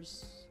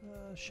Jr.'s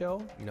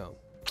show? No.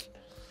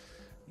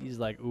 He's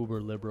like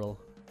uber liberal.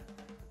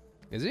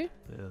 Is he?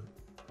 Yeah.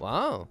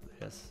 Wow.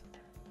 Yes.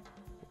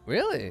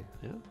 Really?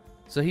 Yeah.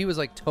 So he was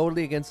like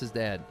totally against his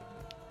dad.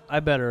 I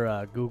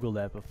better Google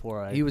that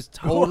before I. He was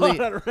go totally.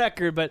 on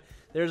record, but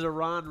there's a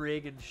Ron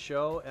Reagan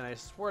show, and I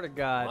swear to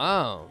God,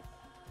 Wow.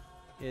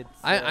 it's.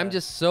 I'm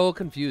just so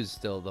confused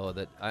still, though,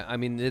 that I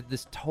mean,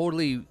 this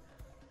totally.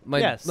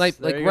 Yes, like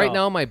there you right go.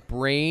 now, my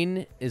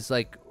brain is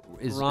like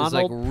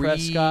Ronald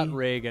Prescott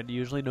Reagan,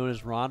 usually known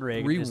as Ron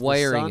Reagan, is the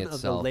rewiring son of the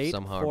itself late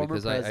somehow, former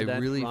because I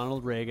president really-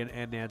 Ronald Reagan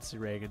and Nancy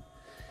Reagan.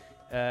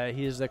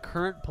 He is the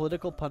current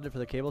political pundit for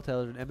the cable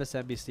television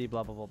MSNBC.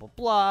 Blah blah blah blah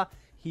blah.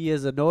 He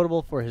is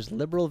notable for his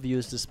liberal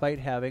views, despite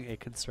having a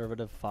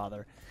conservative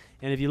father.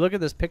 And if you look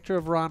at this picture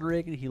of Ron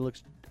Reagan, he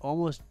looks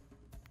almost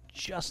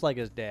just like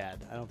his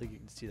dad. I don't think you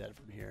can see that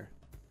from here.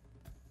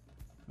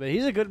 But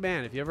he's a good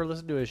man. If you ever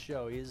listen to his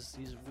show,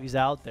 he's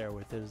out there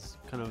with his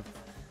kind of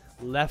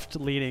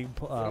left-leaning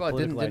What about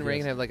political didn't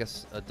Reagan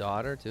ideas. have like a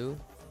daughter too?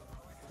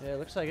 Yeah, it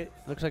looks like it.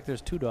 Looks like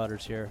there's 2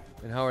 daughters here.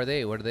 And how are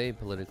they? What are they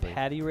politically?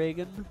 Patty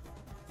Reagan,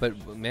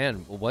 But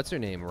man, what's her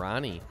name?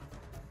 Ronnie,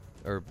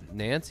 or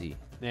Nancy?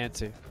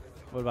 Nancy.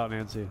 What about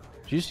Nancy?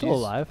 She's still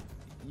alive.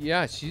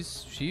 Yeah,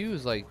 she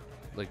was like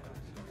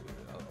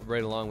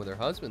right along with her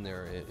husband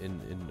there in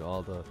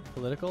all the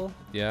Political.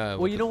 yeah. Well,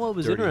 with you the know what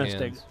was dirty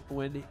interesting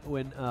hands.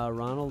 when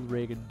Ronald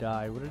Reagan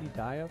died. What did he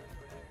die of?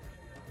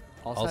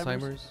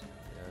 Alzheimer's.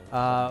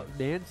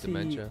 Nancy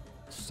Dementia.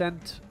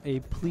 sent a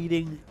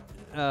pleading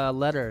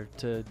letter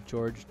to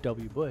George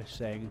W. Bush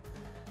saying,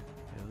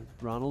 you know,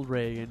 Ronald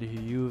Reagan,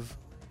 who you've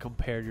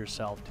compared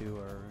yourself to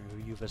or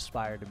who you've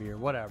aspired to be or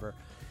whatever,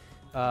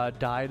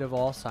 died of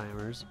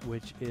Alzheimer's,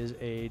 which is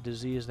a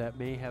disease that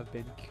may have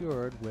been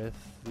cured with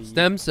the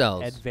Stem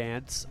cells.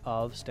 advance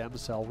of stem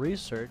cell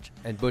research.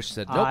 And Bush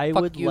said, "Nope, I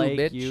fuck would you, like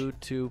bitch." you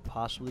to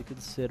possibly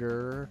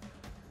consider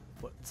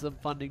putting some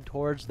funding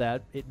towards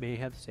that. It may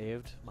have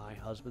saved my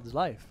husband's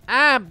life.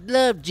 I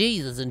love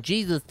Jesus, and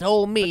Jesus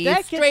told me But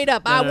that straight gets-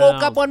 up. No, I no,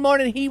 woke no. up one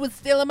morning, he was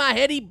still in my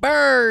head. He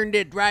burned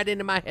it right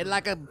into my head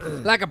like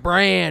a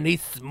brand. He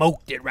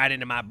smoked it right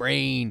into my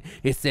brain.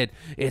 It said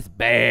it's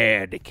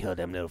bad to kill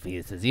them little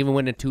fetuses, even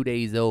when they're 2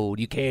 days old.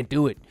 You can't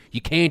do it.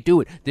 You can't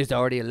do it. There's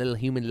already a little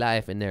human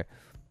life in there.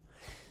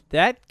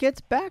 That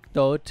gets back,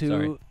 though, to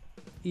Sorry.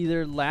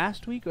 either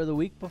last week or the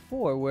week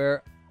before,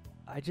 where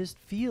I just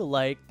feel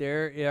like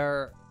there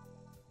are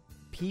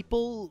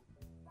people,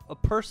 a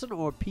person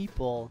or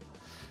people,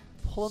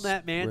 pulling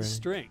that man's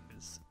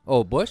strings.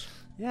 Oh, Bush?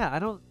 Yeah, I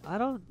don't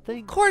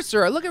think. Of course,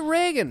 sir. Look at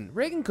Reagan.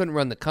 Reagan couldn't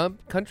run the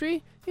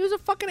country. He was a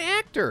fucking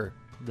actor.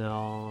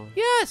 No.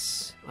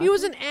 Yes, he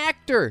was an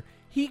actor.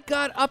 He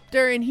got up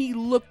there and he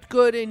looked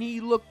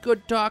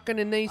good talking,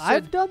 and they said,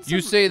 I've done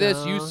 "You some- say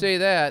this, you no. say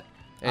that."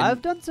 And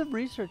I've done some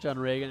research on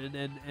Reagan,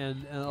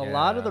 and a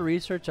lot of Yeah. the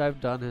research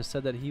I've done has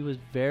said that he was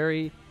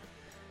very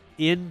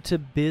into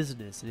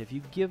business, and if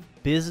you give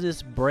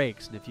business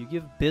breaks, and if you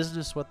give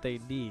business what they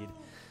need,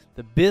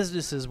 the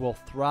businesses will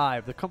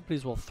thrive. The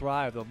companies will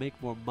thrive. They'll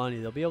make more money.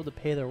 They'll be able to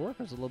pay their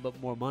workers a little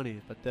bit more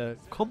money. But the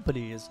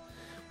companies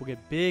will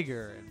get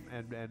bigger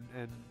and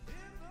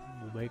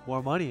will make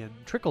more money and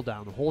trickle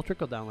down, the whole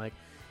trickle down. Like,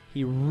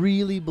 he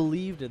really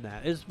believed in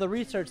that. It's the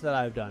research that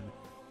I've done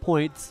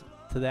points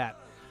to that.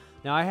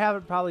 Now, I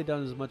haven't probably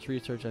done as much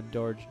research on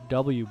George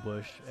W.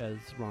 Bush as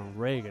Ronald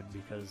Reagan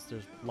because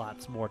there's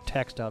lots more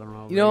text out on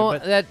Ronald You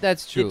Reagan. know,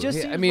 that's true. just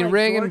I seems mean, like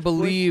Reagan George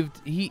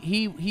believed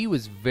he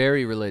was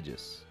very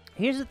religious.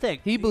 Here's the thing.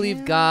 He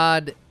believed Yeah.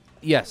 God.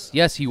 Yes,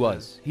 he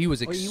was. He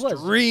was Well, he was,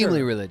 extremely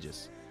sure.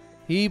 religious.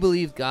 He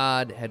believed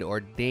God had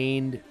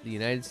ordained the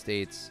United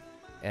States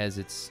as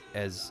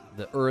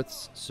the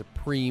Earth's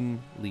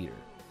supreme leader,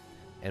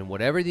 and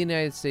whatever the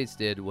United States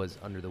did was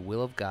under the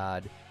will of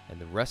God, and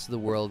the rest of the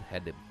world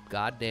had to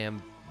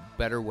goddamn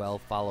better well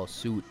follow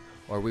suit,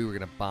 or we were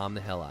gonna bomb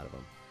the hell out of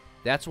them.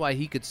 That's why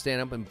he could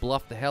stand up and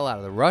bluff the hell out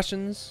of the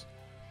Russians.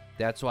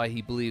 That's why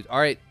he believed, all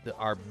right,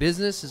 our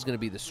business is going to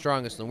be the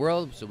strongest in the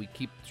world, so we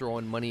keep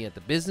throwing money at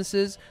the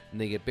businesses,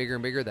 and they get bigger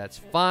and bigger. That's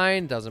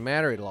fine. Doesn't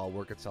matter. It'll all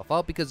work itself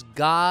out because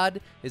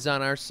God is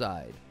on our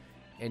side.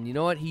 And you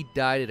know what? He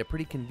died at a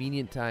pretty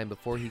convenient time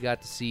before he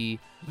got to see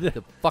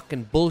the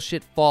fucking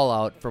bullshit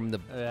fallout from the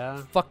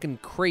fucking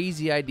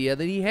crazy idea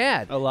that he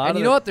had. And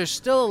you know what? There's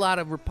still a lot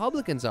of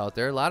Republicans out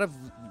there, a lot of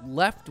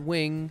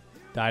left-wing...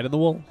 Died in the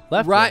wool.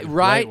 Right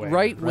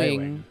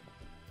wing.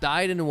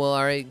 Died in the wool.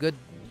 All right, good...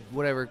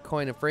 whatever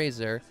coin a phrase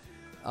there,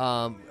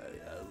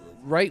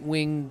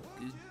 right-wing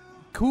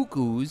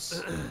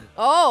cuckoos.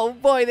 Oh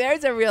boy,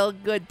 there's a real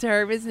good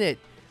term, isn't it?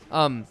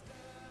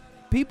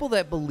 People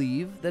that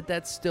believe that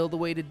that's still the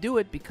way to do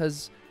it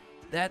because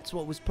that's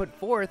what was put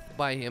forth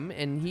by him,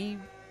 and he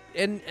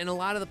and a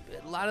lot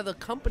of the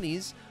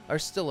companies are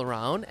still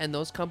around, and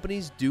those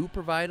companies do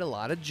provide a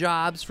lot of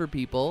jobs for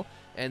people,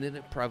 and then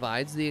it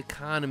provides the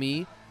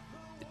economy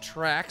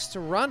tracks to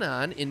run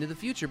on into the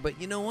future. But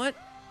you know what?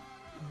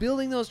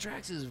 Building those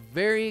tracks is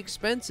very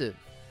expensive,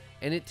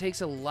 and it takes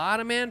a lot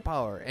of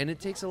manpower, and it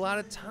takes a lot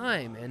of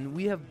time, and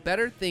we have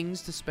better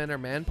things to spend our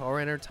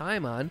manpower and our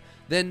time on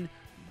than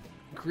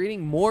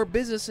creating more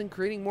business and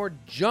creating more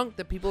junk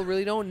that people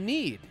really don't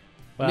need.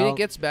 Well, I mean, it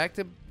gets back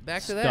to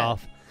that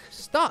stuff.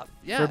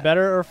 Yeah, for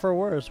better or for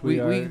worse,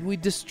 we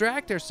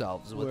distract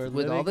ourselves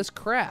with all this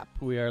crap.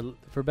 We are,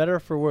 for better or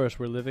for worse,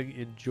 we're living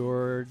in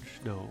we're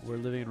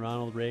living in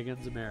Ronald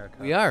Reagan's America.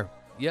 We are.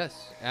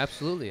 Yes,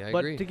 absolutely. I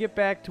agree. But to get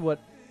back to what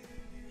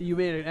you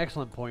made, an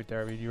excellent point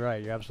there. I mean, you're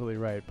right. You're absolutely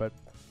right. But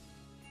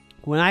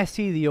when I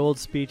see the old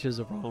speeches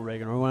of Ronald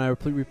Reagan, or when I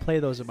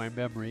replay those in my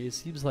memory, it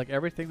seems like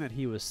everything that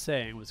he was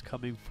saying was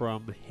coming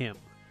from him.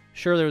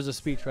 Sure, there was a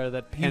speechwriter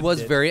that penned he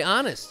was very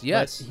honest.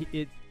 Yes,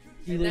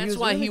 and that's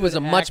why he was a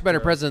much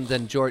better president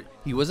than George.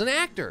 He was an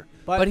actor,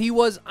 but he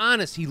was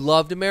honest. He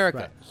loved America.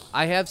 Right.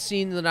 I have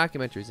seen the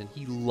documentaries, and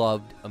he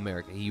loved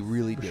America. He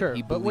really did. Sure,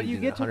 He but when you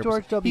believed get in it to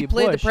George 100%. W. He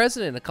played Bush, the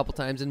president a couple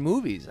times in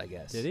movies, I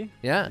guess. Did he?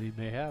 Yeah. He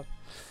may have.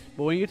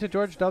 But when you get to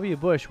George W.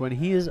 Bush, when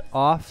he is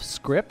off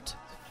script,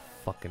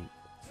 fucking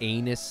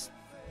anus.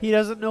 He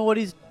doesn't know what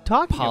he's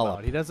talking Polyp.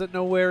 about. He doesn't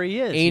know where he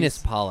is. Anus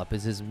polyp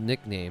is his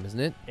nickname, isn't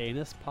it?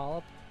 Anus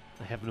polyp?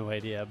 I have no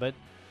idea, but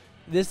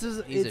this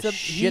is He's a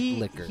shit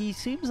licker. He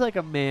seems like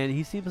a man.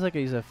 He seems like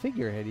he's a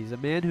figurehead. He's a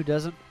man who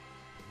doesn't.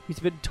 He's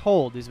been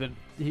told. This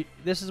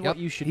is what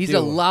you should do. He's a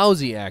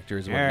lousy actor,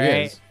 is what All he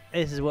right, is.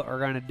 this is what we're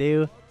gonna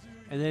do,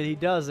 and then he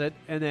does it,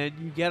 and then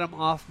you get him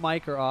off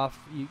mic or off.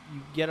 You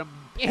get him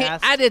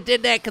past. I just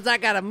did that because I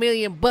got $1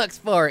 million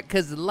for it.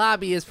 Because the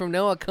lobbyists from the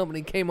oil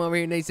company came over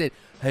here and they said,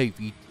 "Hey,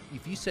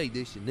 if you say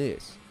this and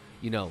this,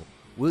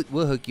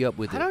 we'll hook you up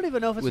with I don't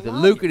even know if it's with a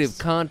lobbyists. lucrative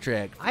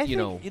contract. You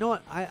know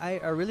what? I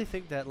really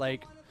think that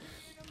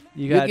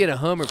you'll get a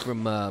Hummer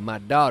from my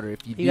daughter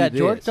if you do this." You got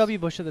George W.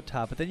 Bush at the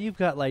top, but then you've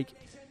got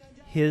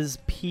his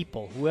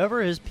people,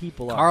 whoever his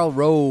people are. Karl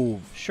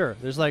Rove. Sure,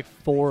 there's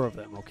 4 of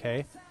them.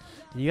 Okay,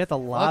 and you got the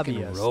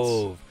lobbyists. Fucking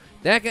Rove.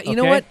 That guy. You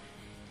know what?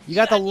 You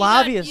got the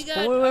lobbyists.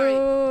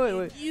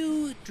 Wait. If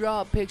you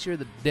draw a picture of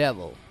the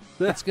devil,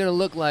 it's gonna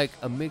look like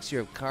a mixture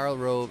of Karl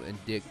Rove and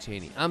Dick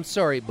Cheney. I'm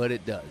sorry, but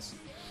it does.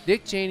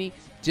 Dick Cheney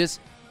just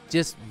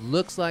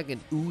looks like and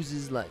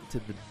oozes like to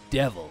the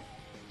devil.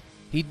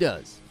 He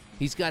does.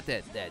 He's got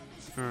that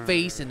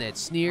face and that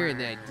sneer and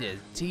that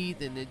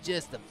teeth and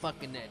just that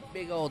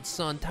big old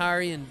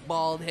Sontarans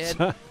bald head.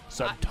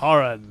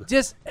 Sontaran.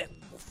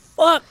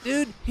 Fuck,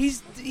 dude.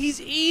 He's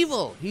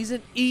evil. He's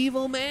an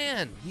evil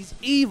man. He's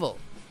evil.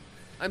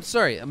 I'm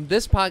sorry.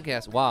 This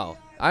podcast. Wow.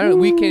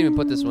 We can't even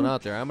put this one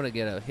out there. I'm gonna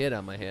get a hit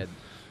on my head.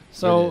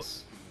 So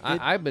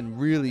I've been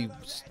really.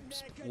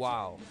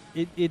 Wow.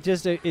 I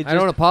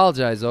don't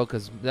apologize though,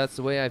 because that's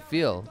the way I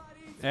feel.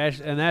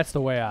 And that's the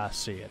way I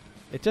see it.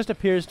 It just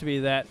appears to be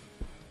that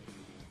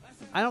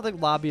I don't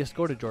think lobbyists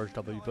go to George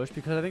W. Bush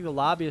because I think the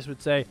lobbyists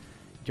would say,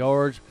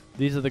 "George,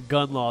 these are the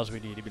gun laws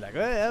we need." He'd be like,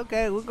 "Hey,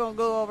 okay, we're gonna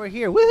go over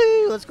here.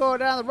 Woohoo! Let's go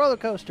down the roller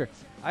coaster."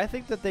 I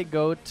think that they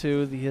go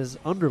to his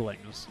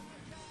underlings,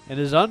 and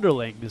his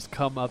underlings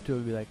come up to him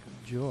and be like,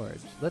 George,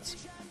 let's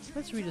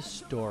read a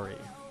story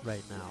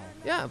right now.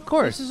 Yeah, of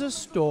course. This is a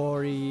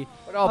story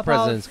But all about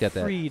presidents get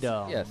that.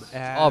 freedom. Yes,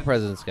 and, all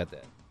presidents get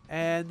that.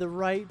 and the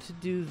right to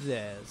do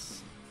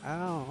this.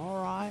 Oh,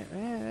 all right.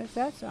 Yeah,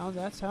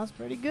 that sounds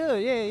pretty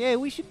good. Yeah,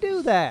 we should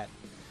do that.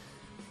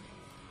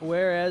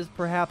 Whereas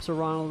perhaps a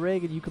Ronald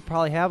Reagan, you could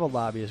probably have a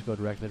lobbyist go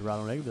directly to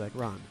Ronald Reagan and be like,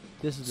 Ron,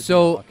 this is the deal,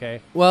 okay?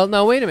 Well,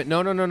 now wait a minute.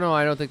 No.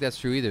 I don't think that's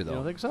true either, though. You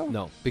don't think so?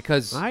 No,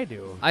 because I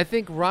do. I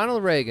think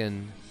Ronald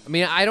Reagan. I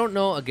mean, I don't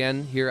know.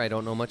 Again, here I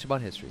don't know much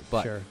about history,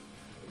 but Sure.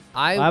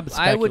 I I'm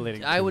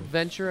speculating, I too. would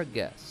venture a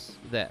guess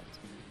that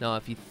now,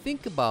 if you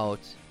think about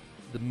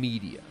the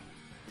media,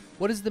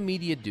 what does the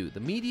media do? The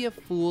media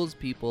fools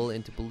people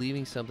into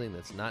believing something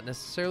that's not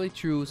necessarily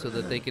true, so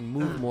that they can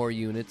move more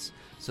units,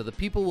 so the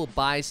people will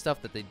buy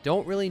stuff that they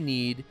don't really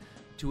need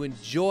to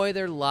enjoy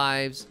their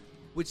lives,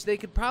 which they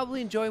could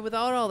probably enjoy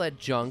without all that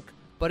junk,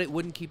 but it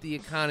wouldn't keep the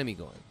economy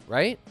going,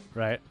 right?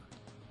 Right.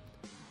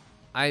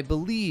 I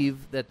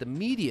believe that the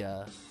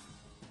media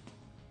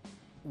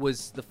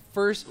was the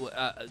first.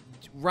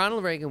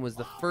 Ronald Reagan was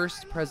the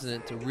first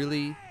president to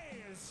really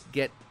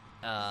get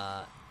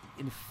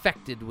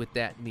infected with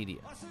that media.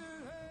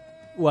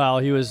 Well,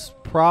 he was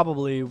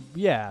probably,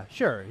 yeah,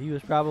 sure. He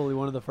was probably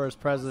one of the first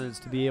presidents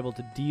to be able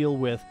to deal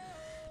with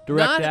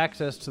direct Not-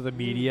 access to the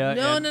media.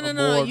 No. and a You more don't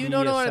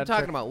know what I'm media-centric-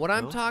 talking about. What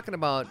I'm No? talking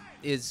about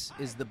is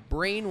the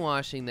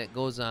brainwashing that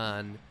goes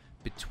on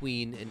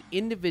between an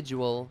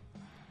individual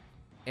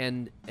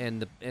and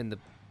the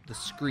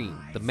screen,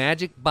 the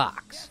magic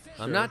box.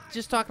 I'm Sure. not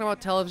just talking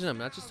about television. I'm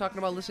not just talking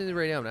about listening to the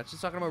radio. I'm not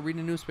just talking about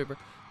reading a newspaper.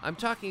 I'm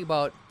talking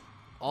about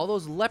all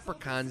those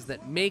leprechauns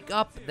that make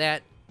up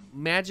that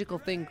magical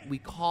thing we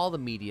call the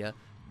media,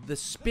 the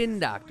spin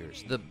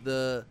doctors,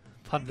 the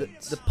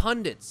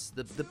pundits,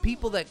 the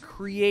people that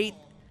create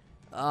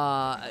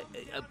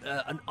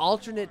an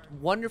alternate,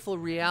 wonderful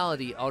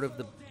reality out of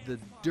the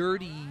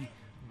dirty,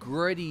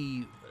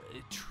 gritty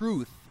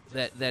truth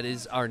that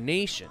is our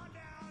nation.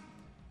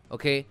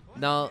 Okay,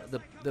 now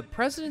the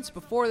presidents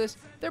before this,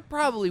 there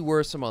probably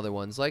were some other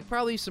ones, like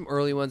probably some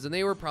early ones, and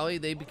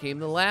they became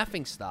the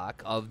laughing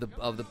stock of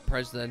the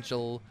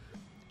presidential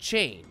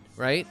chain,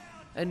 right?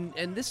 And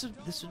this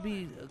would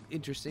be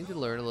interesting to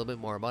learn a little bit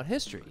more about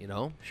history, you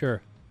know.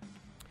 Sure.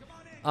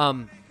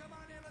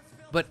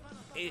 But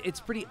it's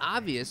pretty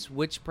obvious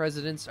which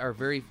presidents are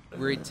very,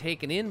 very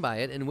taken in by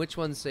it, and which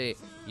ones say,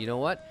 you know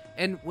what?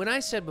 And when I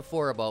said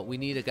before about we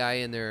need a guy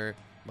in there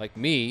like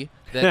me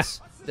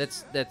that's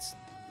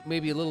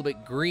maybe a little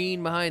bit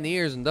green behind the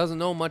ears and doesn't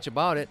know much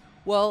about it,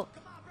 well,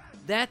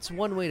 that's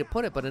one way to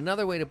put it. But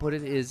another way to put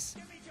it is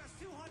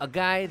a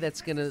guy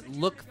that's going to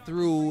look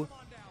through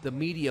the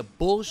media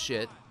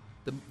bullshit,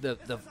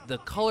 the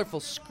colorful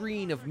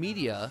screen of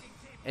media,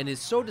 and is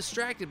so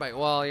distracted by,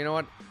 well, you know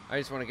what? I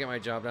just want to get my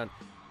job done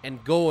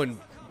and go and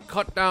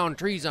cut down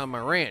trees on my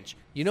ranch.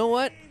 You know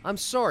what? I'm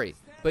sorry,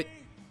 but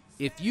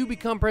if you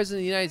become president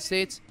of the United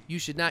States, you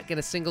should not get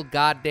a single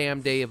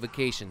goddamn day of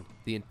vacation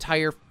the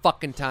entire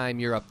fucking time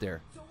you're up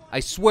there. I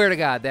swear to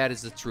God, that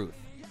is the truth.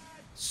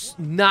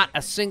 Not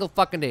a single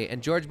fucking day.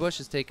 And George Bush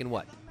has taken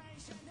what?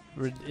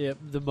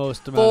 The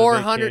most amount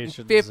of vacations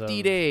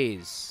 450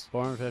 days.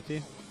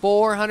 450?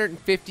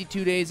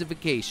 452 days of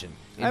vacation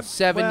in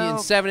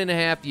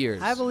 7.5 years.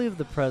 I believe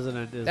the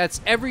president is. That's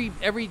every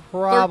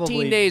Probably-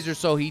 13 days or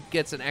so he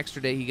gets an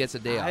extra day. He gets a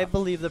day I off.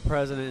 believe the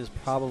president is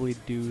probably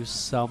due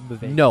some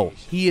vacation. No,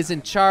 he is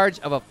in charge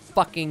of a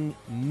fucking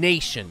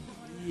nation.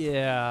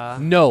 Yeah.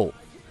 No.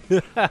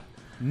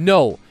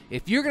 No.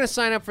 If you're going to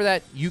sign up for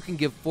that, you can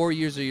give 4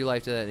 years of your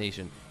life to that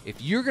nation.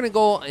 If you're going to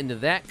go into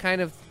that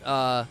kind of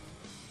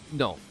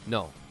no.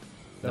 No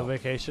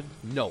vacation?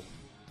 No.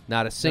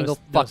 Not a single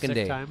No fucking sick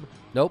day. time?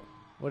 Nope.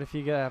 What if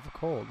you have a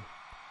cold?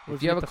 What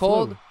If you have get a the flu?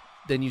 cold,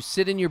 then you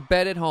sit in your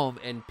bed at home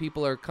and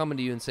people are coming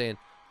to you and saying,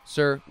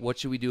 "Sir, what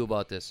should we do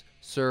about this?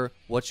 Sir,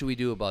 what should we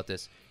do about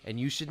this?" And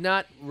you should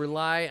not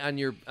rely on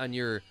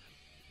your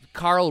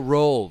Karl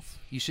Rove.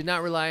 You should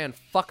not rely on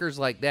fuckers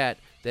like that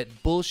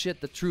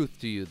bullshit the truth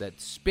to you, that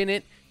spin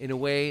it in a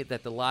way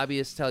that the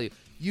lobbyists tell you.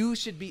 You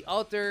should be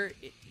out there.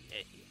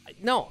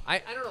 No, I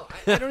don't know.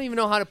 I don't even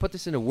know how to put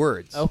this into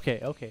words.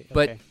 Okay.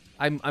 But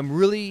I'm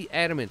really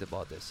adamant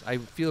about this. I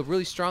feel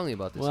really strongly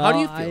about this. Well, How do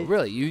you feel?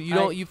 Really?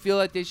 You feel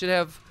like they should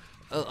have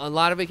a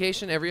lot of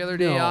vacation every other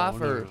day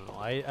off, or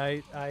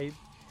no.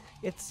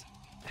 It's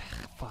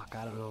fuck.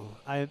 I don't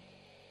know.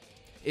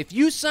 if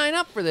you sign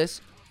up for this,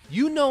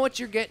 you know what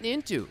you're getting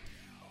into.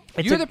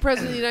 You're the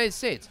president of the United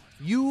States.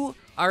 You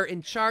are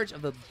in charge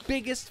of the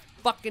biggest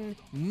fucking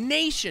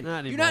nation.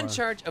 Not You're not in anymore.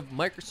 charge of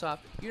Microsoft.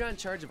 You're not in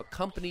charge of a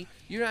company.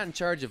 You're not in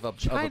charge of a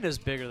China's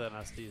bigger than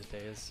us these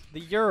days. The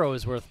euro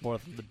is worth more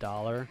than the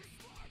dollar.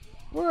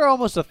 We're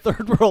almost a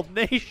third world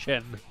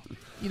nation.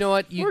 You know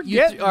what? We're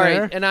getting all right,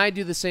 there. and I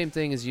do the same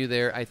thing as you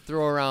there. I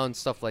throw around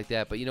stuff like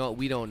that, but you know what?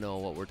 We don't know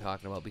what we're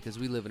talking about because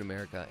we live in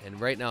America, and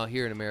right now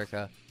here in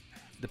America,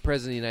 the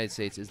president of the United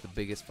States is the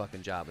biggest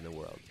fucking job in the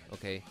world.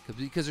 Okay,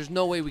 because there's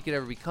no way we could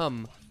ever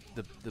become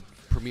the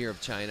premier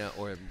of China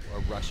or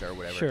Russia or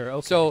whatever. Sure,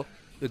 okay. So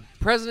The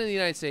president of the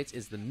United States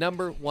is the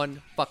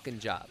 #1 fucking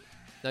job.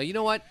 Now, you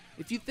know what?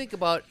 If you think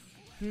about,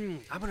 I'm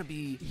gonna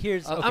be,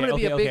 I'm gonna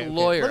be a big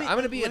lawyer. I'm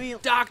gonna be a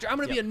doctor. I'm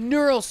gonna be a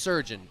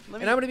neurosurgeon, and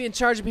I'm gonna be in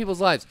charge of people's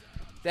lives.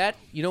 That,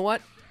 you know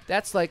what?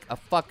 That's like a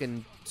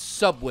fucking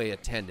subway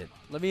attendant.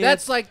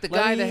 That's like the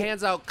guy that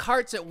hands out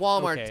carts at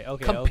Walmart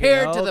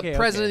compared to the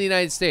president of the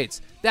United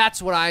States.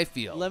 That's what I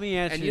feel. Let me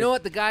answer. And you know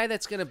what? The guy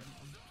that's gonna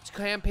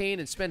campaign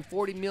and spend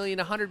 $40 million,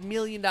 $100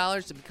 million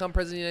to become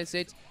president of the United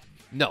States,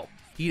 no,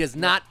 he does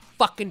not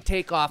fucking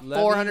take off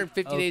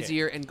 450 days a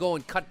year and go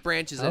and cut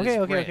branches at his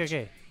ranch.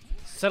 Okay.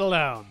 Settle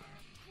down.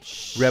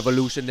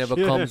 Revolution never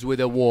comes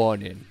with a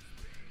warning.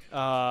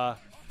 The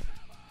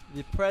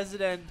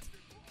president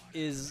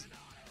is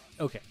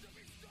okay.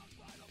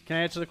 Can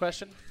I answer the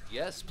question?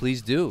 Yes,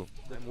 please do.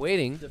 I'm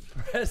waiting. The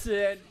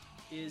president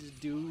is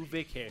due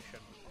vacation.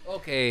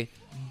 Okay,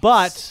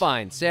 but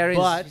fine.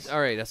 Saturdays,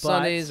 all right.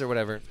 Sundays or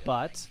whatever.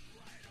 But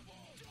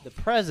the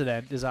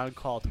president is on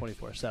call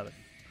 24/7.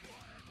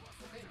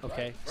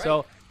 Okay, right.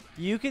 So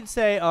you can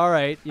say, all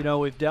right, you know,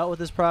 we've dealt with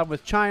this problem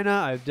with China.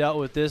 I've dealt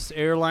with this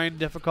airline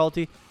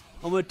difficulty.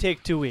 I'm going to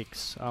take 2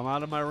 weeks. I'm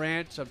out of my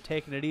ranch. I'm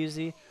taking it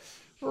easy.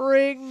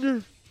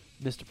 Ring.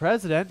 Mr.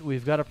 President,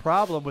 we've got a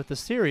problem with the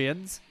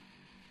Syrians.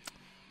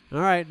 All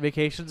right,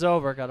 vacation's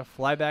over. Got to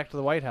fly back to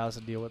the White House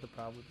and deal with the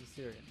problem with the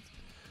Syrians.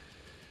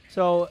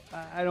 So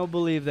I don't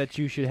believe that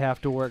you should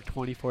have to work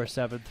 24/7,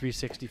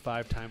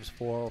 365 times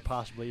 4, or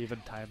possibly even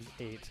times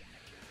 8.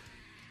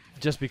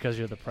 Just because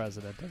you're the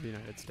president of the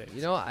United States.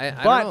 You know, I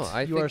but don't know.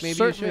 I you think are maybe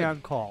certainly you should.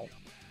 on call.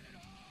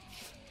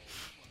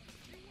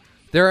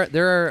 There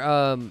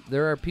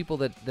are people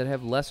that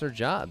have lesser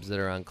jobs that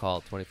are on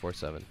call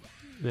 24/7.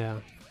 Yeah.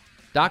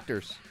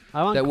 Doctors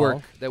I'm on that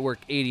call. work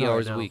 80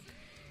 hours a no. week.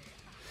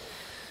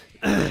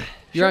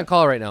 You're on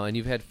call right now, and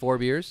you've had 4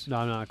 beers. No,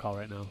 I'm not on call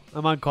right now.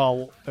 I'm on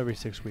call every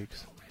 6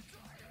 weeks.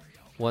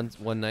 One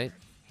night.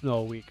 No,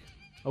 a week.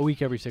 A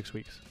week every 6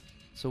 weeks.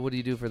 So what do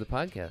you do for the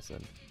podcast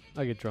then?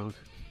 I get drunk.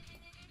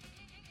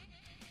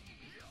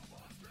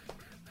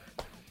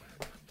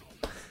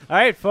 All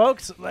right,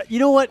 folks. You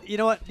know what? You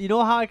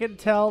know how I can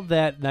tell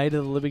that Night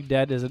of the Living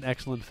Dead is an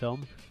excellent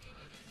film?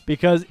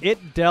 Because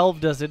it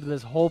delved us into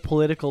this whole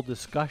political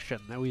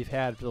discussion that we've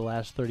had for the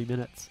last 30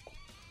 minutes.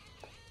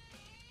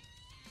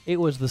 It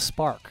was the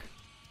spark.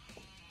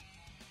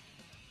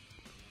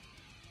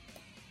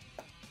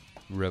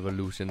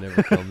 Revolution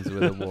never comes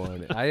with a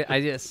warning.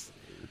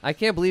 I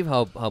can't believe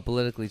how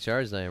politically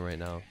charged I am right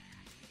now.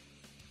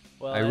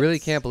 Well, I really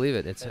can't believe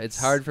it. It's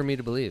hard for me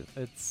to believe.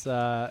 It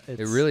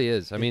really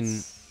is. I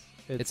mean,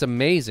 it's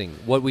amazing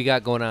what we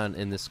got going on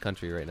in this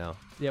country right now.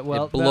 Yeah,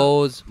 well, it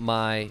blows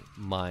my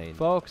mind,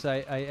 folks.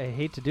 I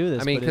hate to do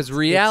this. I mean, because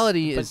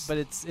reality is. But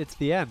it's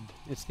the end.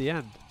 It's the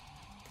end.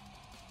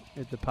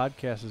 The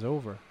podcast is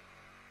over.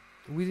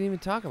 We didn't even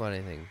talk about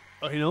anything.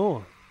 I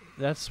know.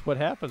 That's what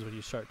happens when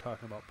you start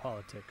talking about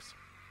politics.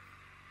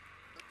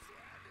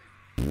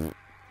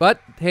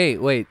 But hey,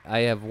 wait! I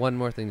have one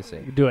more thing to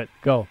say. Do it.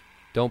 Go.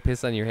 Don't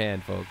piss on your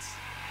hand, folks.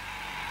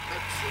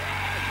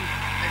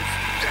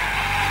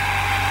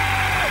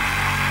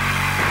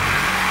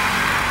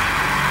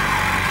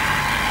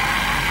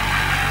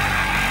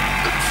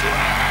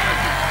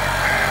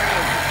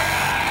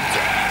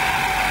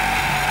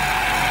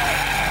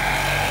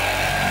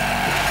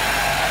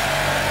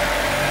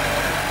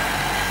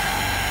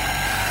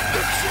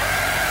 The